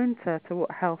helpful pointer to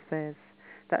what health is.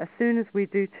 That as soon as we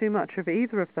do too much of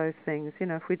either of those things,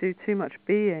 if we do too much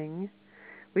being,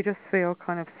 we just feel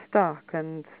kind of stuck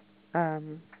and,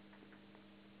 kind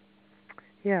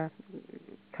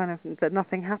of that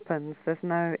nothing happens. There's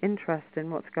no interest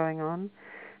in what's going on.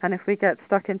 And if we get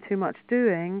stuck in too much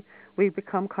doing, we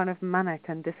become kind of manic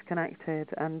and disconnected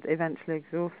and eventually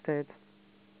exhausted.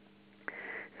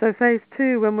 So phase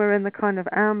 2, when we're in the kind of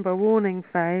amber warning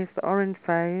phase, the orange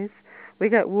phase, we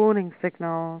get warning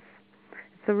signals.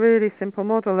 It's a really simple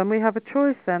model, and we have a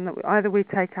choice then that either we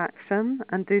take action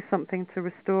and do something to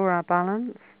restore our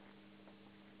balance,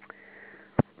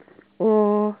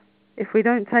 or if we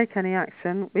don't take any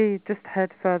action, we just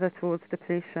head further towards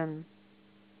depletion.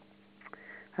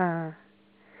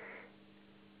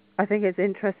 I think it's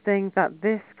interesting that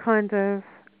this kind of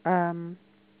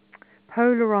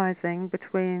polarizing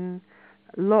between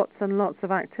lots and lots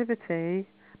of activity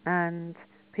and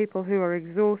people who are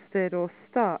exhausted or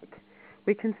stuck,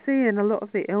 we can see in a lot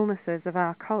of the illnesses of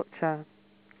our culture.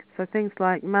 So things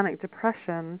like manic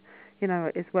depression,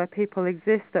 is where people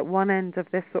exist at one end of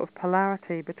this sort of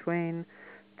polarity between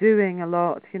doing a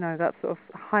lot, that sort of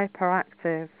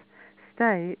hyperactive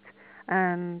state,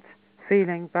 and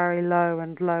feeling very low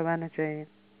and low energy.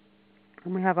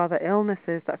 And we have other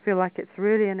illnesses that feel like it's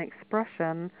really an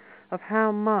expression of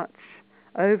how much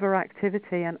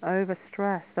overactivity and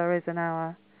overstress there is in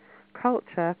our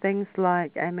culture. Things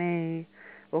like ME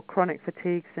or chronic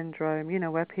fatigue syndrome,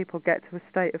 where people get to a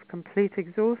state of complete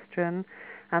exhaustion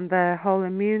and their whole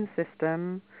immune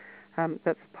system,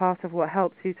 that's part of what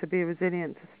helps you to be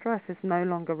resilient to stress, is no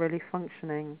longer really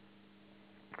functioning.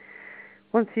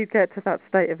 Once you get to that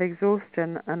state of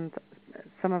exhaustion, and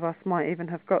some of us might even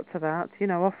have got to that,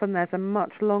 often there's a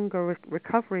much longer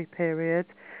recovery period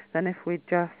than if we'd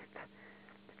just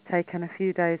taken a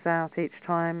few days out each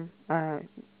time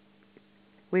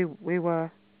we were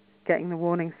getting the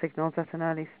warning signals at an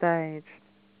early stage.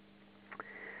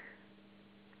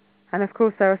 And of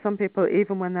course there are some people,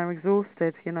 even when they're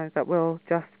exhausted, that will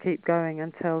just keep going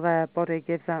until their body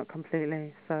gives out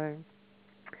completely. So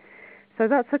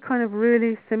that's a kind of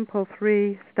really simple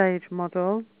 3-stage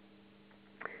model.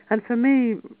 And for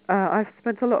me, I've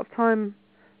spent a lot of time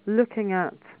looking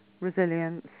at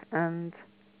resilience and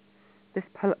this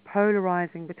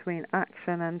polarizing between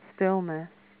action and stillness.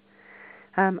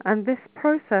 And this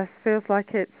process feels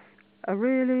like it's a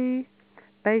really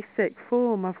basic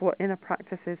form of what inner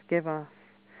practices give us.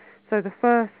 So the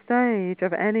first stage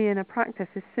of any inner practice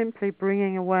is simply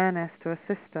bringing awareness to a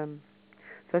system.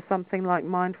 So something like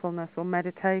mindfulness or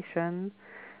meditation,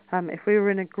 if we were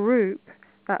in a group,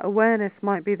 that awareness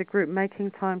might be the group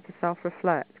making time to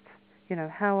self-reflect.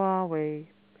 How are we?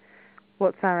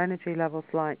 What's our energy levels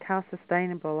like? How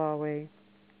sustainable are we?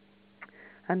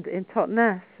 And in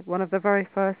Totnes, one of the very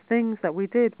first things that we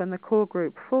did when the core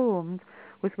group formed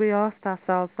was we asked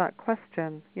ourselves that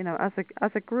question,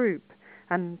 as a group,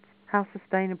 and how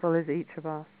sustainable is each of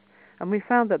us? And we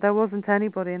found that there wasn't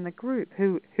anybody in the group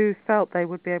who felt they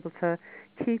would be able to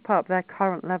keep up their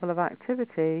current level of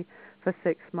activity for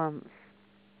 6 months.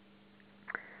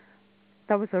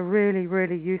 That was a really,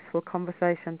 really useful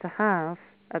conversation to have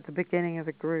at the beginning of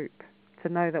the group, to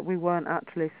know that we weren't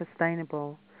actually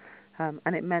sustainable.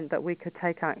 And it meant that we could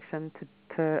take action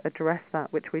to address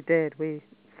that, which we did. We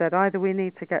said either we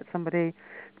need to get somebody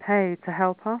paid to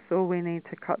help us, or we need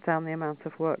to cut down the amount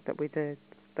of work that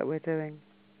we're doing.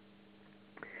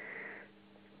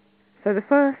 So the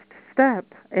first step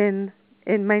in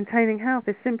maintaining health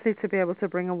is simply to be able to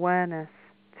bring awareness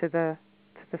to the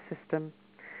system.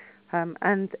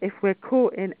 And if we're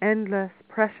caught in endless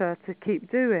pressure to keep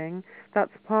doing,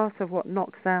 that's part of what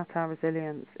knocks out our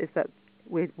resilience, is that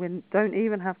we don't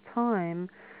even have time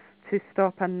to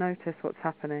stop and notice what's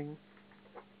happening.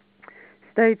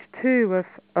 Stage 2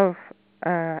 of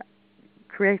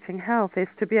creating health is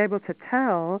to be able to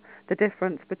tell the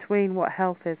difference between what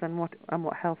health is and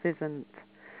what health isn't.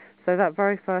 So that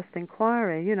very first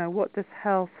inquiry, what does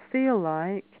health feel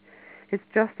like, is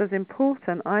just as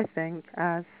important, I think,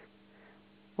 as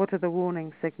what are the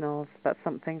warning signals that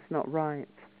something's not right.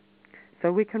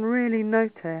 So we can really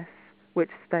notice which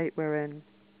state we're in.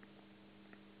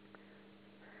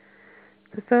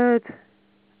 The third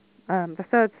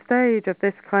stage of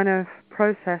this kind of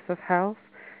process of health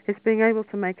is being able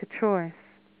to make a choice.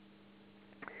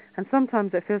 And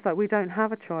sometimes it feels like we don't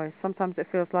have a choice. Sometimes it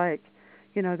feels like,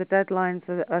 the deadlines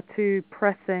are too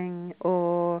pressing,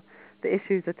 or the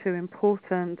issues are too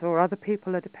important, or other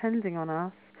people are depending on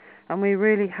us, and we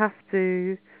really have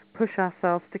to push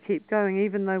ourselves to keep going,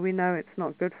 even though we know it's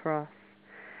not good for us.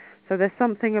 So there's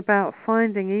something about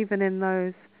finding, even in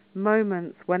those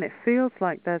moments when it feels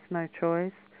like there's no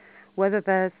choice, whether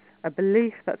there's a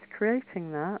belief that's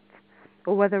creating that,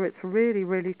 or whether it's really,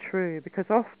 really true, because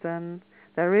often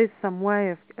there is some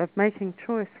way of making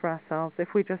choice for ourselves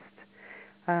if we just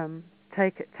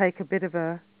take a bit of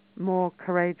a more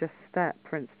courageous step,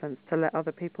 for instance, to let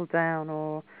other people down,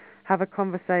 or have a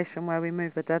conversation where we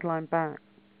move the deadline back.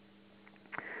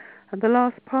 And the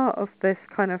last part of this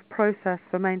kind of process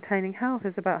for maintaining health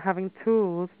is about having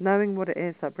tools, knowing what it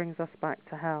is that brings us back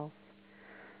to health.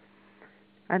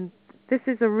 And this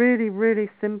is a really, really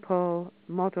simple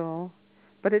model,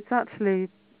 but it's actually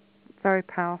very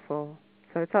powerful.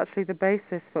 So it's actually the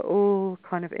basis for all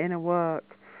kind of inner work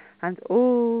and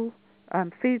all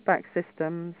feedback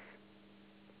systems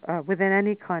within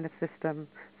any kind of system.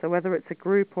 So whether it's a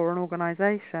group or an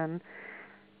organization,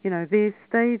 these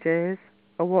stages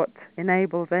are what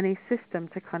enables any system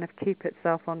to kind of keep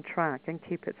itself on track and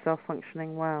keep itself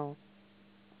functioning well.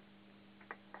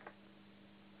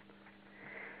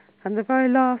 And the very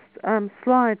last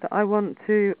slide that I want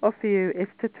to offer you is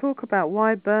to talk about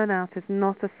why burnout is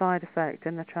not a side effect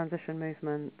in the transition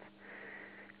movement.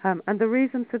 And the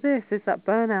reason for this is that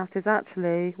burnout is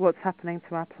actually what's happening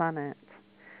to our planet.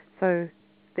 So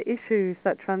the issues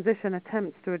that transition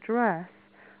attempts to address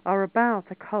are about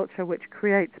a culture which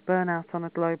creates burnout on a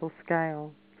global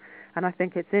scale. And I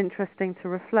think it's interesting to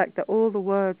reflect that all the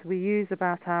words we use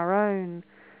about our own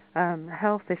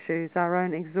health issues, our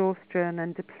own exhaustion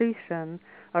and depletion,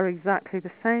 are exactly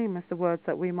the same as the words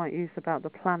that we might use about the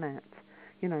planet.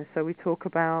 So we talk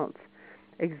about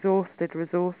exhausted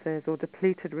resources or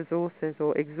depleted resources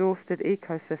or exhausted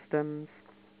ecosystems.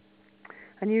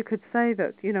 And you could say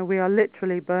that, we are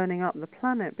literally burning up the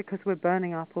planet because we're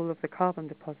burning up all of the carbon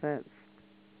deposits.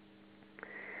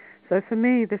 So for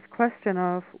me, this question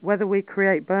of whether we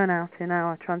create burnout in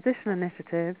our transition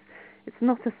initiatives, it's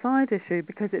not a side issue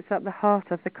because it's at the heart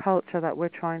of the culture that we're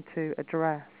trying to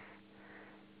address.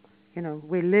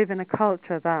 We live in a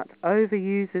culture that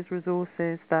overuses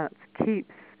resources, that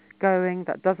keeps going,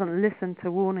 that doesn't listen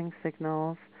to warning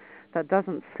signals, that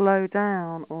doesn't slow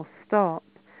down or stop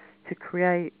to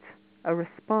create a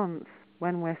response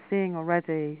when we're seeing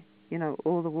already,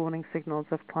 all the warning signals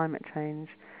of climate change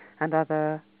and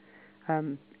other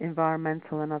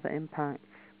environmental and other impacts.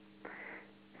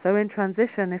 So in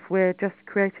transition, if we're just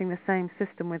creating the same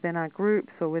system within our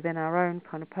groups or within our own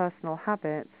kind of personal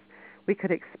habits, we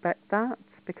could expect that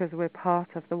because we're part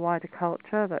of the wider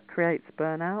culture that creates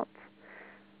burnout.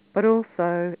 But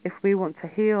also, if we want to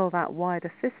heal that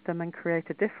wider system and create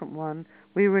a different one,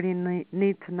 we really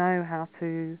need to know how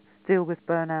to deal with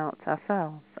burnout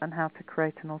ourselves and how to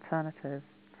create an alternative.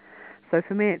 So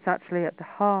for me, it's actually at the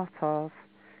heart of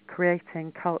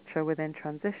creating culture within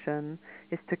transition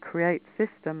is to create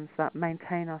systems that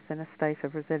maintain us in a state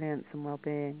of resilience and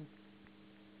well-being.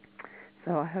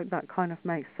 So I hope that kind of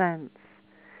makes sense.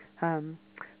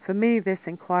 For me, this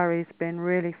inquiry has been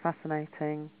really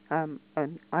fascinating, and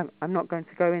I'm not going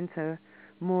to go into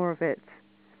more of it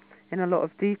in a lot of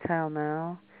detail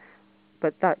now,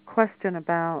 but that question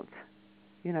about,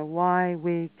 why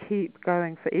we keep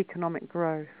going for economic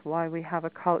growth, why we have a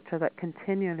culture that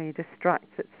continually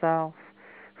distracts itself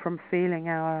from feeling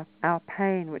our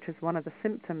pain, which is one of the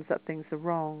symptoms that things are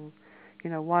wrong,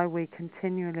 why we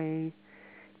continually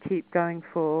keep going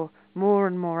for more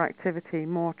and more activity,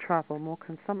 more travel, more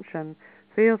consumption,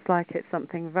 feels like it's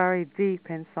something very deep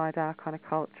inside our kind of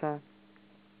culture.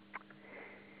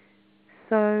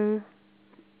 So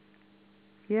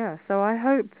yeah, so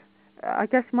I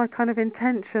guess my kind of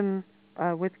intention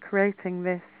with creating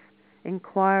this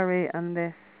inquiry and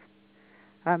this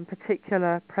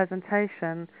particular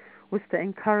presentation was to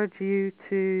encourage you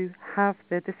to have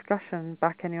the discussion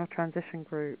back in your transition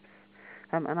groups.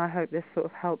 And I hope this sort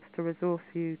of helps to resource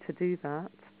you to do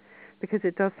that, because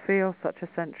it does feel such a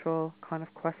central kind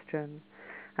of question.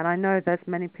 And I know there's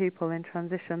many people in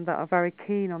transition that are very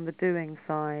keen on the doing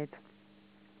side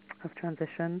of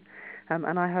transition,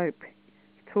 and I hope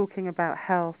talking about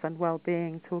health and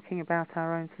well-being, talking about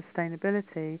our own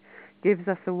sustainability, gives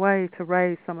us a way to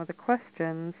raise some of the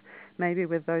questions, maybe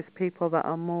with those people that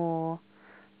are more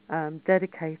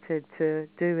dedicated to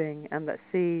doing and that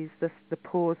sees the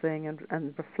pausing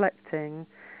and reflecting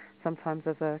sometimes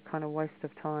as a kind of waste of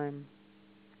time.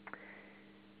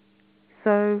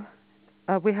 So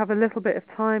we have a little bit of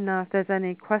time now if there's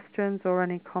any questions or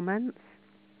any comments.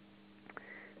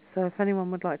 So if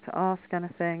anyone would like to ask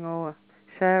anything or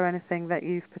share anything that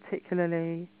you've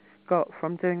particularly got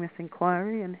from doing this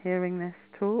inquiry and hearing this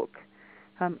talk,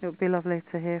 it would be lovely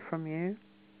to hear from you.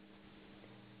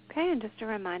 Okay, and just a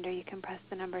reminder, you can press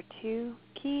the number 2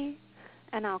 key,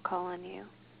 and I'll call on you.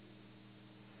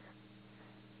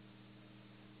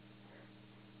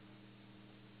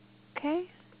 Okay.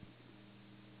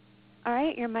 All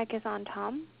right, your mic is on,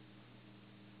 Tom.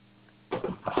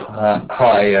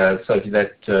 Hi, Sophie.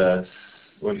 That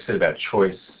what you said about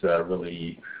choice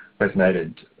really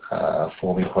resonated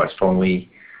for me quite strongly.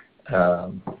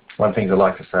 One of the things I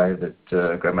like to say that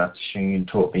Grandmaster Xun Yun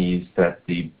taught me is that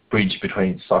the bridge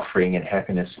between suffering and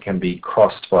happiness can be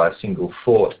crossed by a single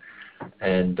thought,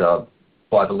 and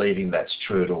by believing that's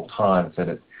true at all times, and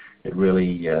it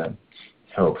really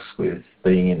helps with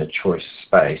being in a choice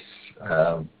space.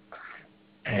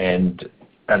 And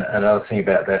another thing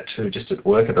about that too, just at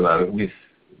work at the moment,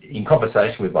 in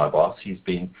conversation with my boss, he's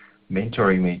been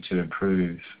mentoring me to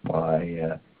improve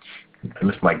to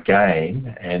lift my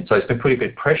game, and so it's been putting a bit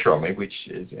of pressure on me, which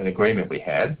is an agreement we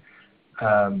had.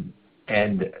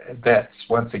 And that's,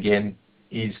 once again,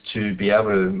 is to be able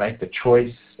to make the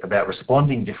choice about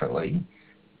responding differently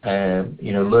and,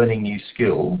 learning new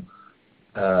skill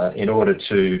in order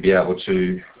to be able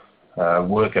to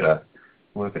work at a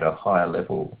higher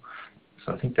level.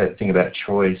 So I think that thing about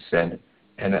choice and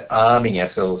arming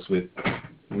ourselves with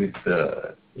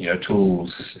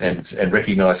tools and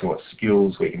recognizing what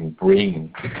skills we can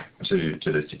bring to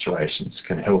the situations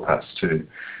can help us to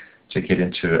get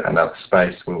into another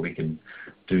space where we can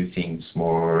do things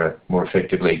more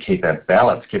effectively, keep a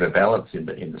balance in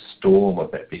the storm of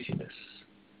that busyness.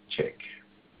 Check.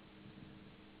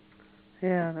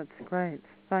 Yeah, that's great.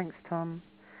 Thanks, Tom.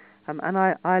 And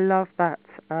I love that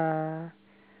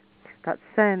that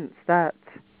sense that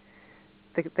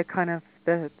the kind of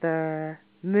the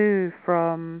move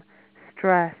from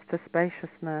stress to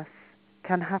spaciousness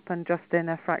can happen just in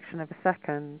a fraction of a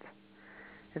second,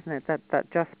 isn't it?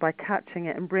 That just by catching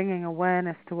it and bringing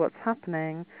awareness to what's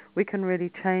happening, we can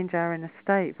really change our inner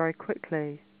state very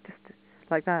quickly, just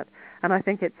like that. And I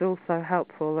think it's also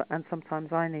helpful, and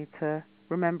sometimes I need to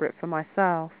remember it for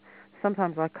myself.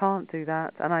 Sometimes I can't do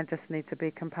that, and I just need to be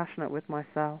compassionate with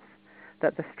myself,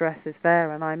 that the stress is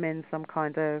there and I'm in some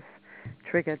kind of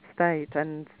triggered state,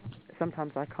 and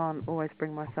sometimes I can't always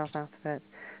bring myself out of it.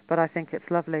 But I think it's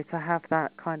lovely to have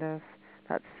that kind of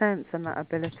that sense and that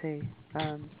ability,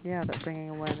 that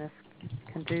bringing awareness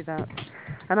can do that.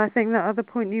 And I think that other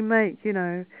point you make,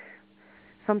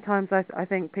 sometimes I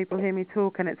think people hear me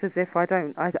talk and it's as if I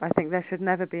think there should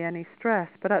never be any stress,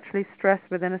 but actually stress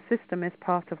within a system is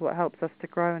part of what helps us to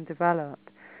grow and develop,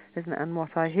 isn't it? And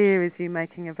what I hear is you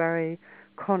making a very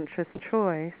conscious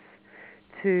choice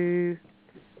to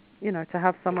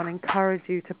have someone encourage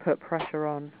you to put pressure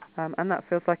on, and that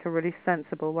feels like a really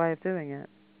sensible way of doing it,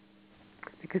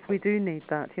 because we do need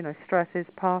that. Stress is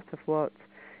part of what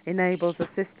enables a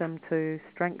system to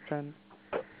strengthen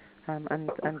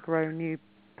and grow new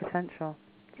potential.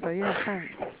 So yeah,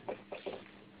 thanks.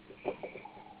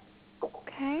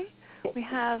 Okay, we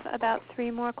have about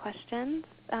 3 more questions.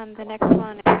 The next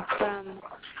one is from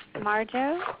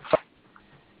Marjo.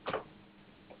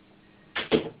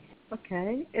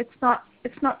 Okay, it's not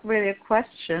really a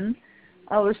question.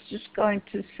 I was just going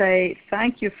to say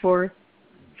thank you for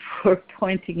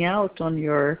pointing out on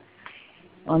your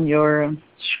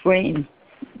screen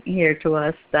here to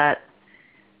us that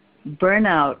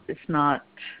burnout is not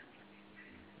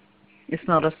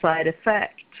a side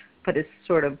effect, but it's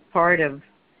sort of part of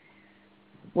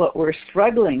what we're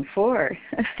struggling for.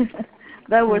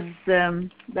 That was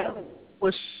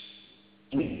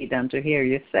easy then to hear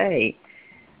you say,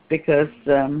 because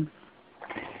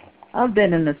I've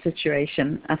been in a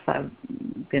situation, as I've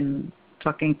been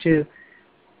talking to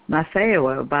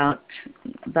Maffeo about,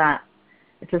 that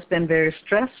it has been very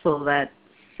stressful that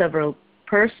several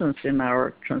persons in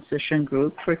our transition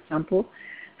group, for example,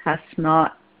 has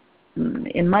not,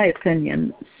 in my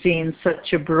opinion, seen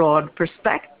such a broad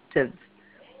perspective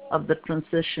of the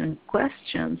transition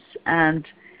questions. And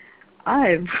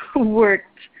I've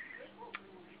worked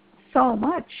so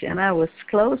much, and I was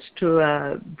close to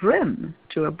a brim,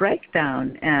 to a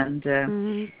breakdown, and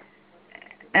to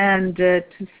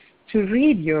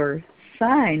read your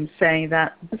sign saying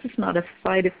that this is not a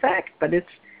side effect, but it's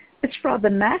rather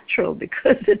natural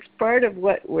because it's part of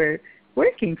what we're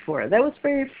working for. That was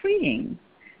very freeing,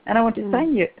 and I want to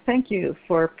thank you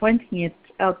for pointing it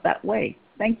out that way.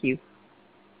 Thank you.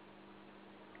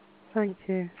 Thank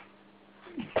you.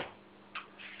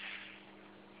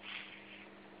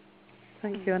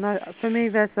 Thank you. And for me,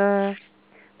 there's a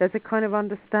kind of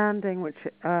understanding which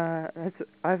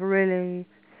I've really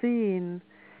seen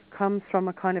comes from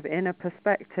a kind of inner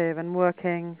perspective and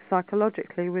working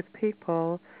psychologically with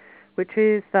people, which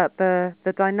is that the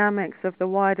dynamics of the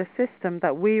wider system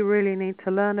that we really need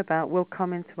to learn about will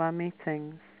come into our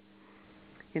meetings.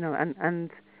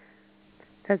 And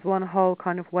there's one whole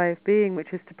kind of way of being,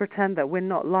 which is to pretend that we're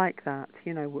not like that.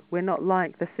 We're not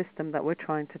like the system that we're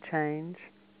trying to change.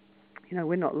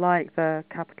 We're not like the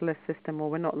capitalist system, or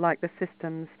we're not like the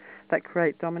systems that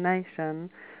create domination.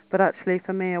 But actually,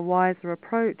 for me, a wiser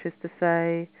approach is to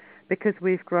say, because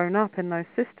we've grown up in those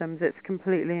systems, it's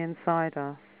completely inside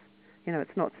us.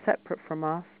 It's not separate from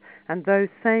us. And those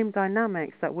same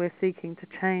dynamics that we're seeking to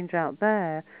change out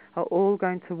there are all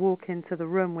going to walk into the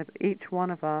room with each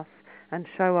one of us and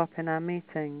show up in our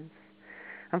meetings.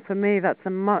 And for me, that's a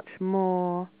much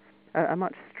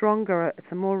stronger, it's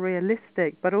a more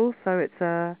realistic, but also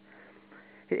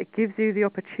it gives you the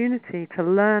opportunity to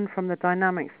learn from the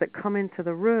dynamics that come into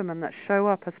the room and that show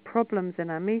up as problems in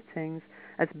our meetings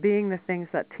as being the things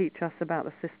that teach us about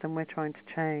the system we're trying to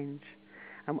change,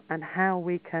 and how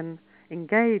we can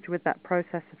engage with that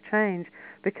process of change,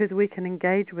 because we can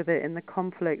engage with it in the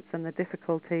conflicts and the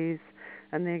difficulties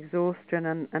and the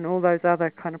exhaustion and all those other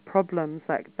kind of problems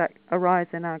that arise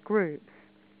in our groups.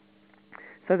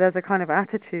 So there's a kind of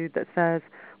attitude that says,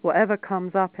 whatever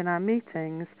comes up in our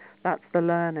meetings, that's the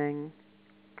learning.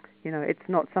 It's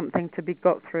not something to be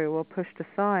got through or pushed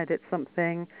aside. It's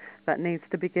something that needs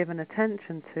to be given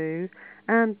attention to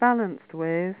and balanced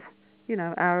with,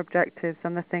 our objectives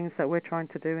and the things that we're trying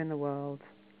to do in the world.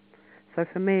 So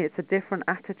for me, it's a different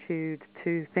attitude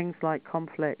to things like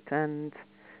conflict and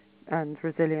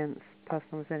resilience,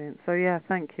 personal resilience. So yeah,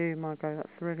 thank you, Margot.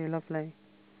 That's really lovely.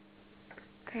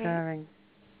 Great. Sharing.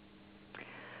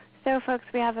 So, folks,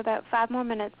 we have about 5 more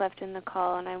minutes left in the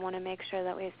call, and I want to make sure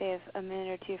that we save a minute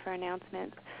or two for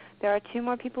announcements. There are 2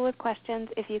 more people with questions.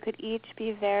 If you could each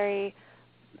be very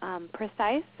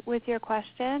precise with your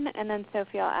question, and then,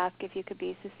 Sophie, I'll ask if you could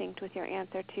be succinct with your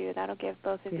answer, too. That'll give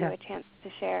both of you a chance to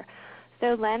share.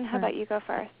 So, Len, how about you go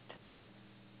first?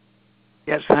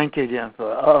 Yes, thank you,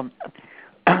 Jennifer.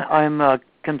 I'm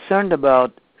concerned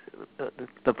about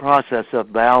the process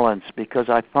of balance, because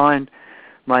I find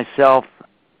myself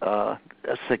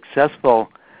successful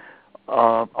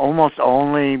almost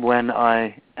only when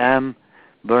I am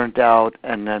burnt out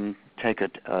and then take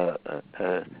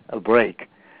a break.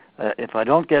 If I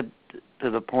don't get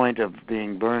to the point of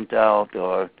being burnt out,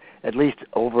 or at least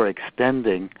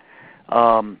overextending,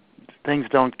 things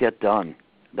don't get done.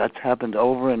 That's happened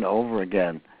over and over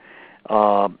again.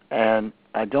 And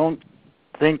I don't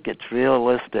think it's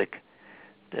realistic,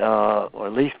 or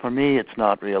at least for me it's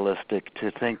not realistic,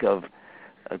 to think of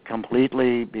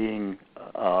completely being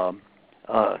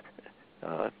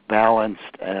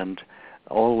balanced and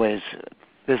always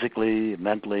physically,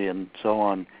 mentally, and so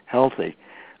on healthy.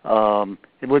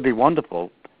 It would be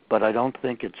wonderful, but I don't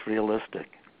think it's realistic.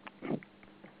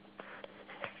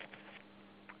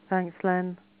 Thanks,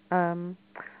 Len. And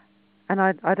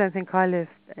I don't think I live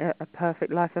a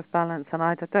perfect life of balance, and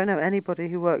I don't know anybody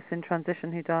who works in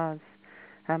transition who does.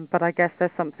 But I guess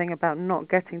there's something about not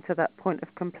getting to that point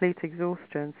of complete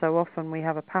exhaustion. So often we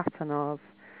have a pattern of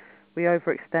we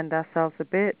overextend ourselves a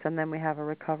bit, and then we have a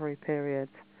recovery period.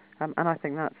 And I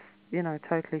think that's,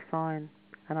 totally fine.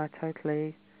 And I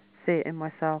totally see it in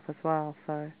myself as well.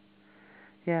 So,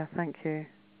 yeah, thank you.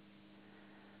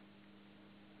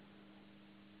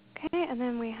 Okay, and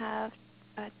then we have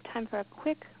time for a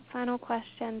quick final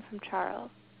question from Charles.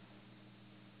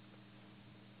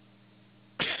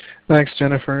 Thanks,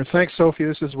 Jennifer. Thanks, Sophie.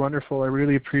 This is wonderful. I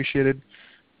really appreciated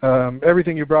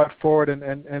everything you brought forward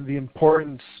and the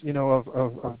importance,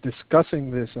 of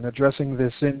discussing this and addressing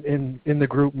this in the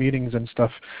group meetings and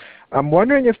stuff. I'm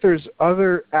wondering if there's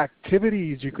other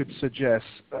activities you could suggest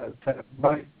that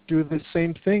might do the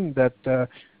same thing, that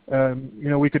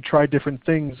we could try different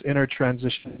things in our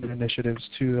transition initiatives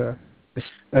to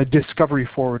discovery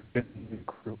forward in the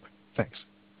group. Thanks.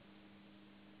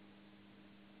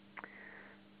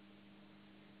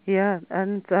 Yeah,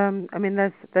 and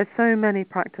there's so many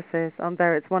practices on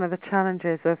there. It's one of the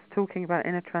challenges of talking about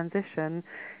inner transition,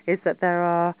 is that there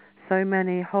are so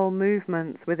many whole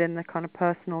movements within the kind of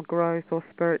personal growth or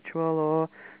spiritual or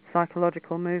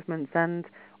psychological movements, and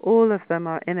all of them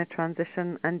are inner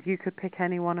transition, and you could pick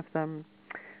any one of them.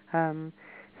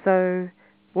 So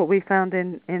what we found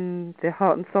in the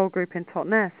Heart and Soul group in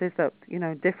Totnes is that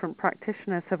different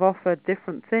practitioners have offered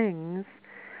different things.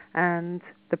 And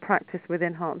the practice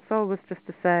within Heart and Soul was just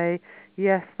to say,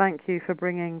 yes, thank you for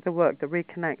bringing the work that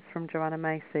reconnects from Joanna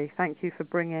Macy. Thank you for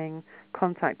bringing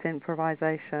contact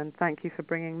improvisation. Thank you for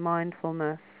bringing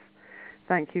mindfulness.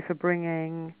 Thank you for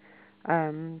bringing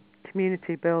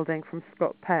community building from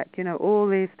Scott Peck. All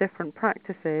these different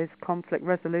practices, conflict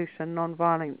resolution,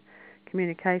 nonviolent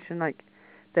communication,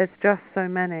 there's just so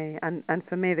many. And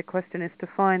for me, the question is to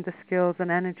find the skills and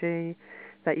energy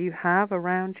that you have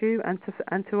around you, and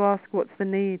to ask what's the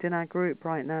need in our group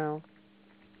right now,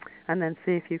 and then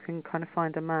see if you can kind of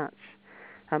find a match.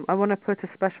 I want to put a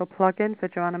special plug in for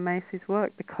Joanna Macy's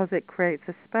work because it creates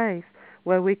a space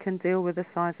where we can deal with the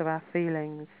size of our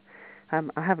feelings. I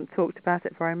haven't talked about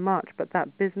it very much, but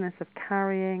that business of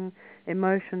carrying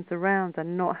emotions around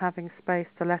and not having space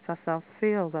to let ourselves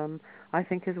feel them, I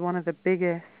think is one of the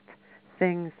biggest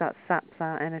things that saps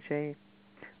our energy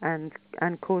and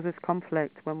causes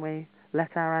conflict when we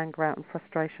let our anger out and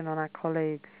frustration on our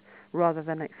colleagues rather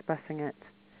than expressing it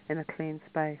in a clean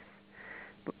space.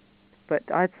 But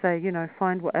I'd say,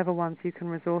 find whatever ones you can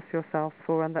resource yourself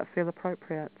for and that feel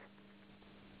appropriate.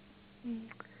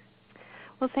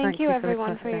 Well, thank you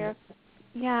everyone for your...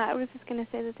 Yeah, I was just going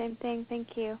to say the same thing.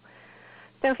 Thank you.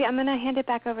 Sophie, I'm going to hand it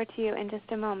back over to you in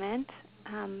just a moment.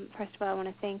 First of all, I want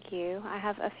to thank you. I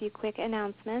have a few quick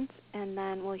announcements, and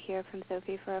then we'll hear from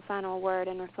Sophie for a final word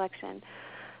and reflection.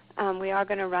 We are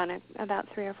going to run about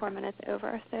 3 or 4 minutes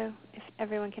over, so if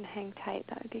everyone can hang tight,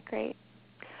 that would be great.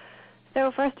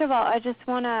 So first of all, I just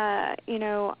want to,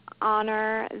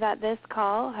 honor that this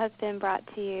call has been brought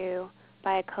to you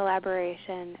by a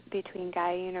collaboration between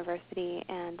Gaia University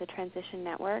and the Transition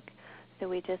Network. So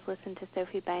we just listened to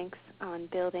Sophie Banks on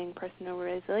building personal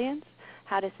resilience,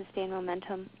 how to sustain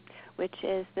momentum, which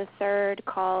is the third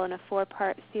call in a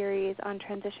 4-part series on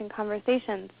transition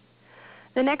conversations.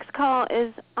 The next call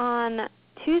is on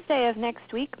Tuesday of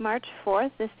next week, March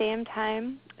 4th, the same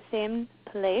time, same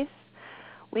place.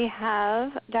 We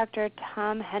have Dr.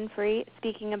 Tom Henfrey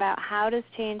speaking about how does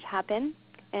change happen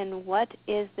and what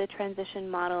is the transition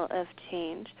model of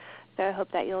change. So I hope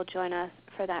that you'll join us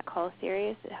for that call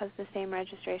series. It has the same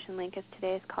registration link as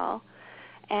today's call.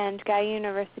 And Gaia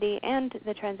University and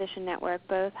the Transition Network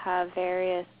both have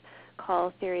various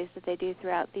call series that they do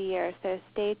throughout the year. So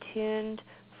stay tuned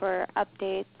for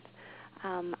updates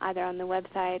either on the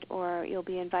website, or you'll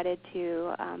be invited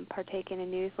to partake in a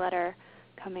newsletter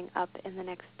coming up in the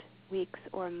next weeks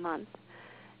or month.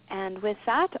 And with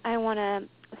that, I want to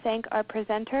thank our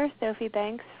presenter, Sophie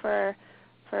Banks, for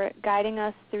guiding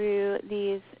us through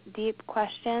these deep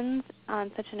questions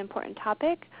on such an important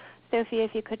topic. Sophie,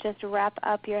 if you could just wrap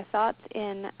up your thoughts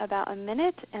in about a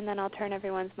minute, and then I'll turn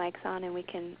everyone's mics on and we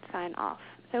can sign off.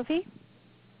 Sophie?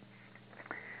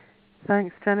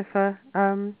 Thanks, Jennifer.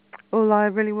 All I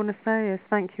really want to say is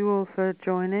thank you all for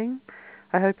joining.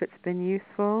 I hope it's been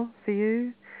useful for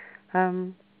you.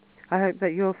 I hope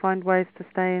that you'll find ways to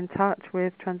stay in touch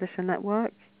with Transition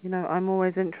Network. I'm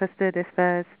always interested if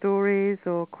there's stories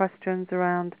or questions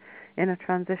around inner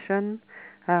transition.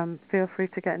 Feel free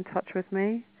to get in touch with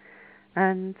me.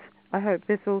 And I hope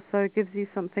this also gives you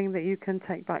something that you can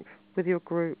take back with your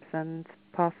groups and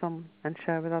pass on and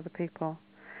share with other people.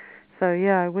 So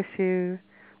I wish you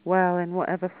well in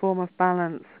whatever form of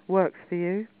balance works for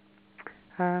you.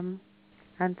 And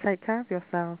take care of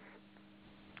yourselves.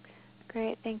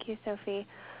 Great, thank you, Sophie.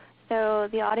 So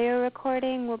the audio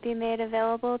recording will be made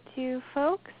available to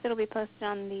folks. It'll be posted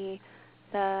on the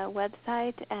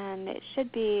website, and it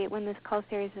should be, when this call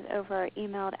series is over,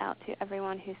 emailed out to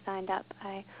everyone who signed up.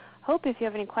 I hope if you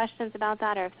have any questions about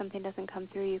that, or if something doesn't come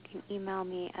through, you can email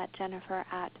me at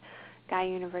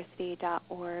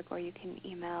jennifer@gaiauniversity.org, or you can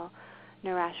email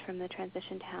Naresh from the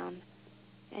Transition Town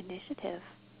Initiative.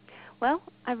 Well,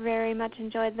 I very much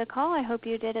enjoyed the call. I hope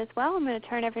you did as well. I'm going to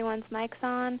turn everyone's mics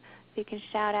on so you can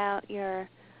shout out your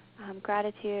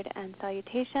gratitude and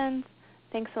salutations.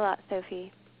 Thanks a lot,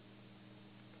 Sophie.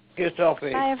 Thank you,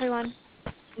 Sophie. Bye, everyone.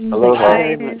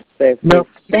 Aloha. Bye. No.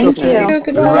 Thank you.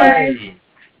 Goodbye.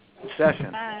 Good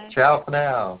session. Ciao for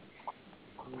now.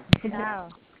 Ciao.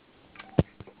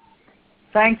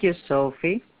 Thank you,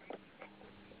 Sophie.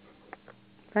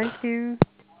 Thank you.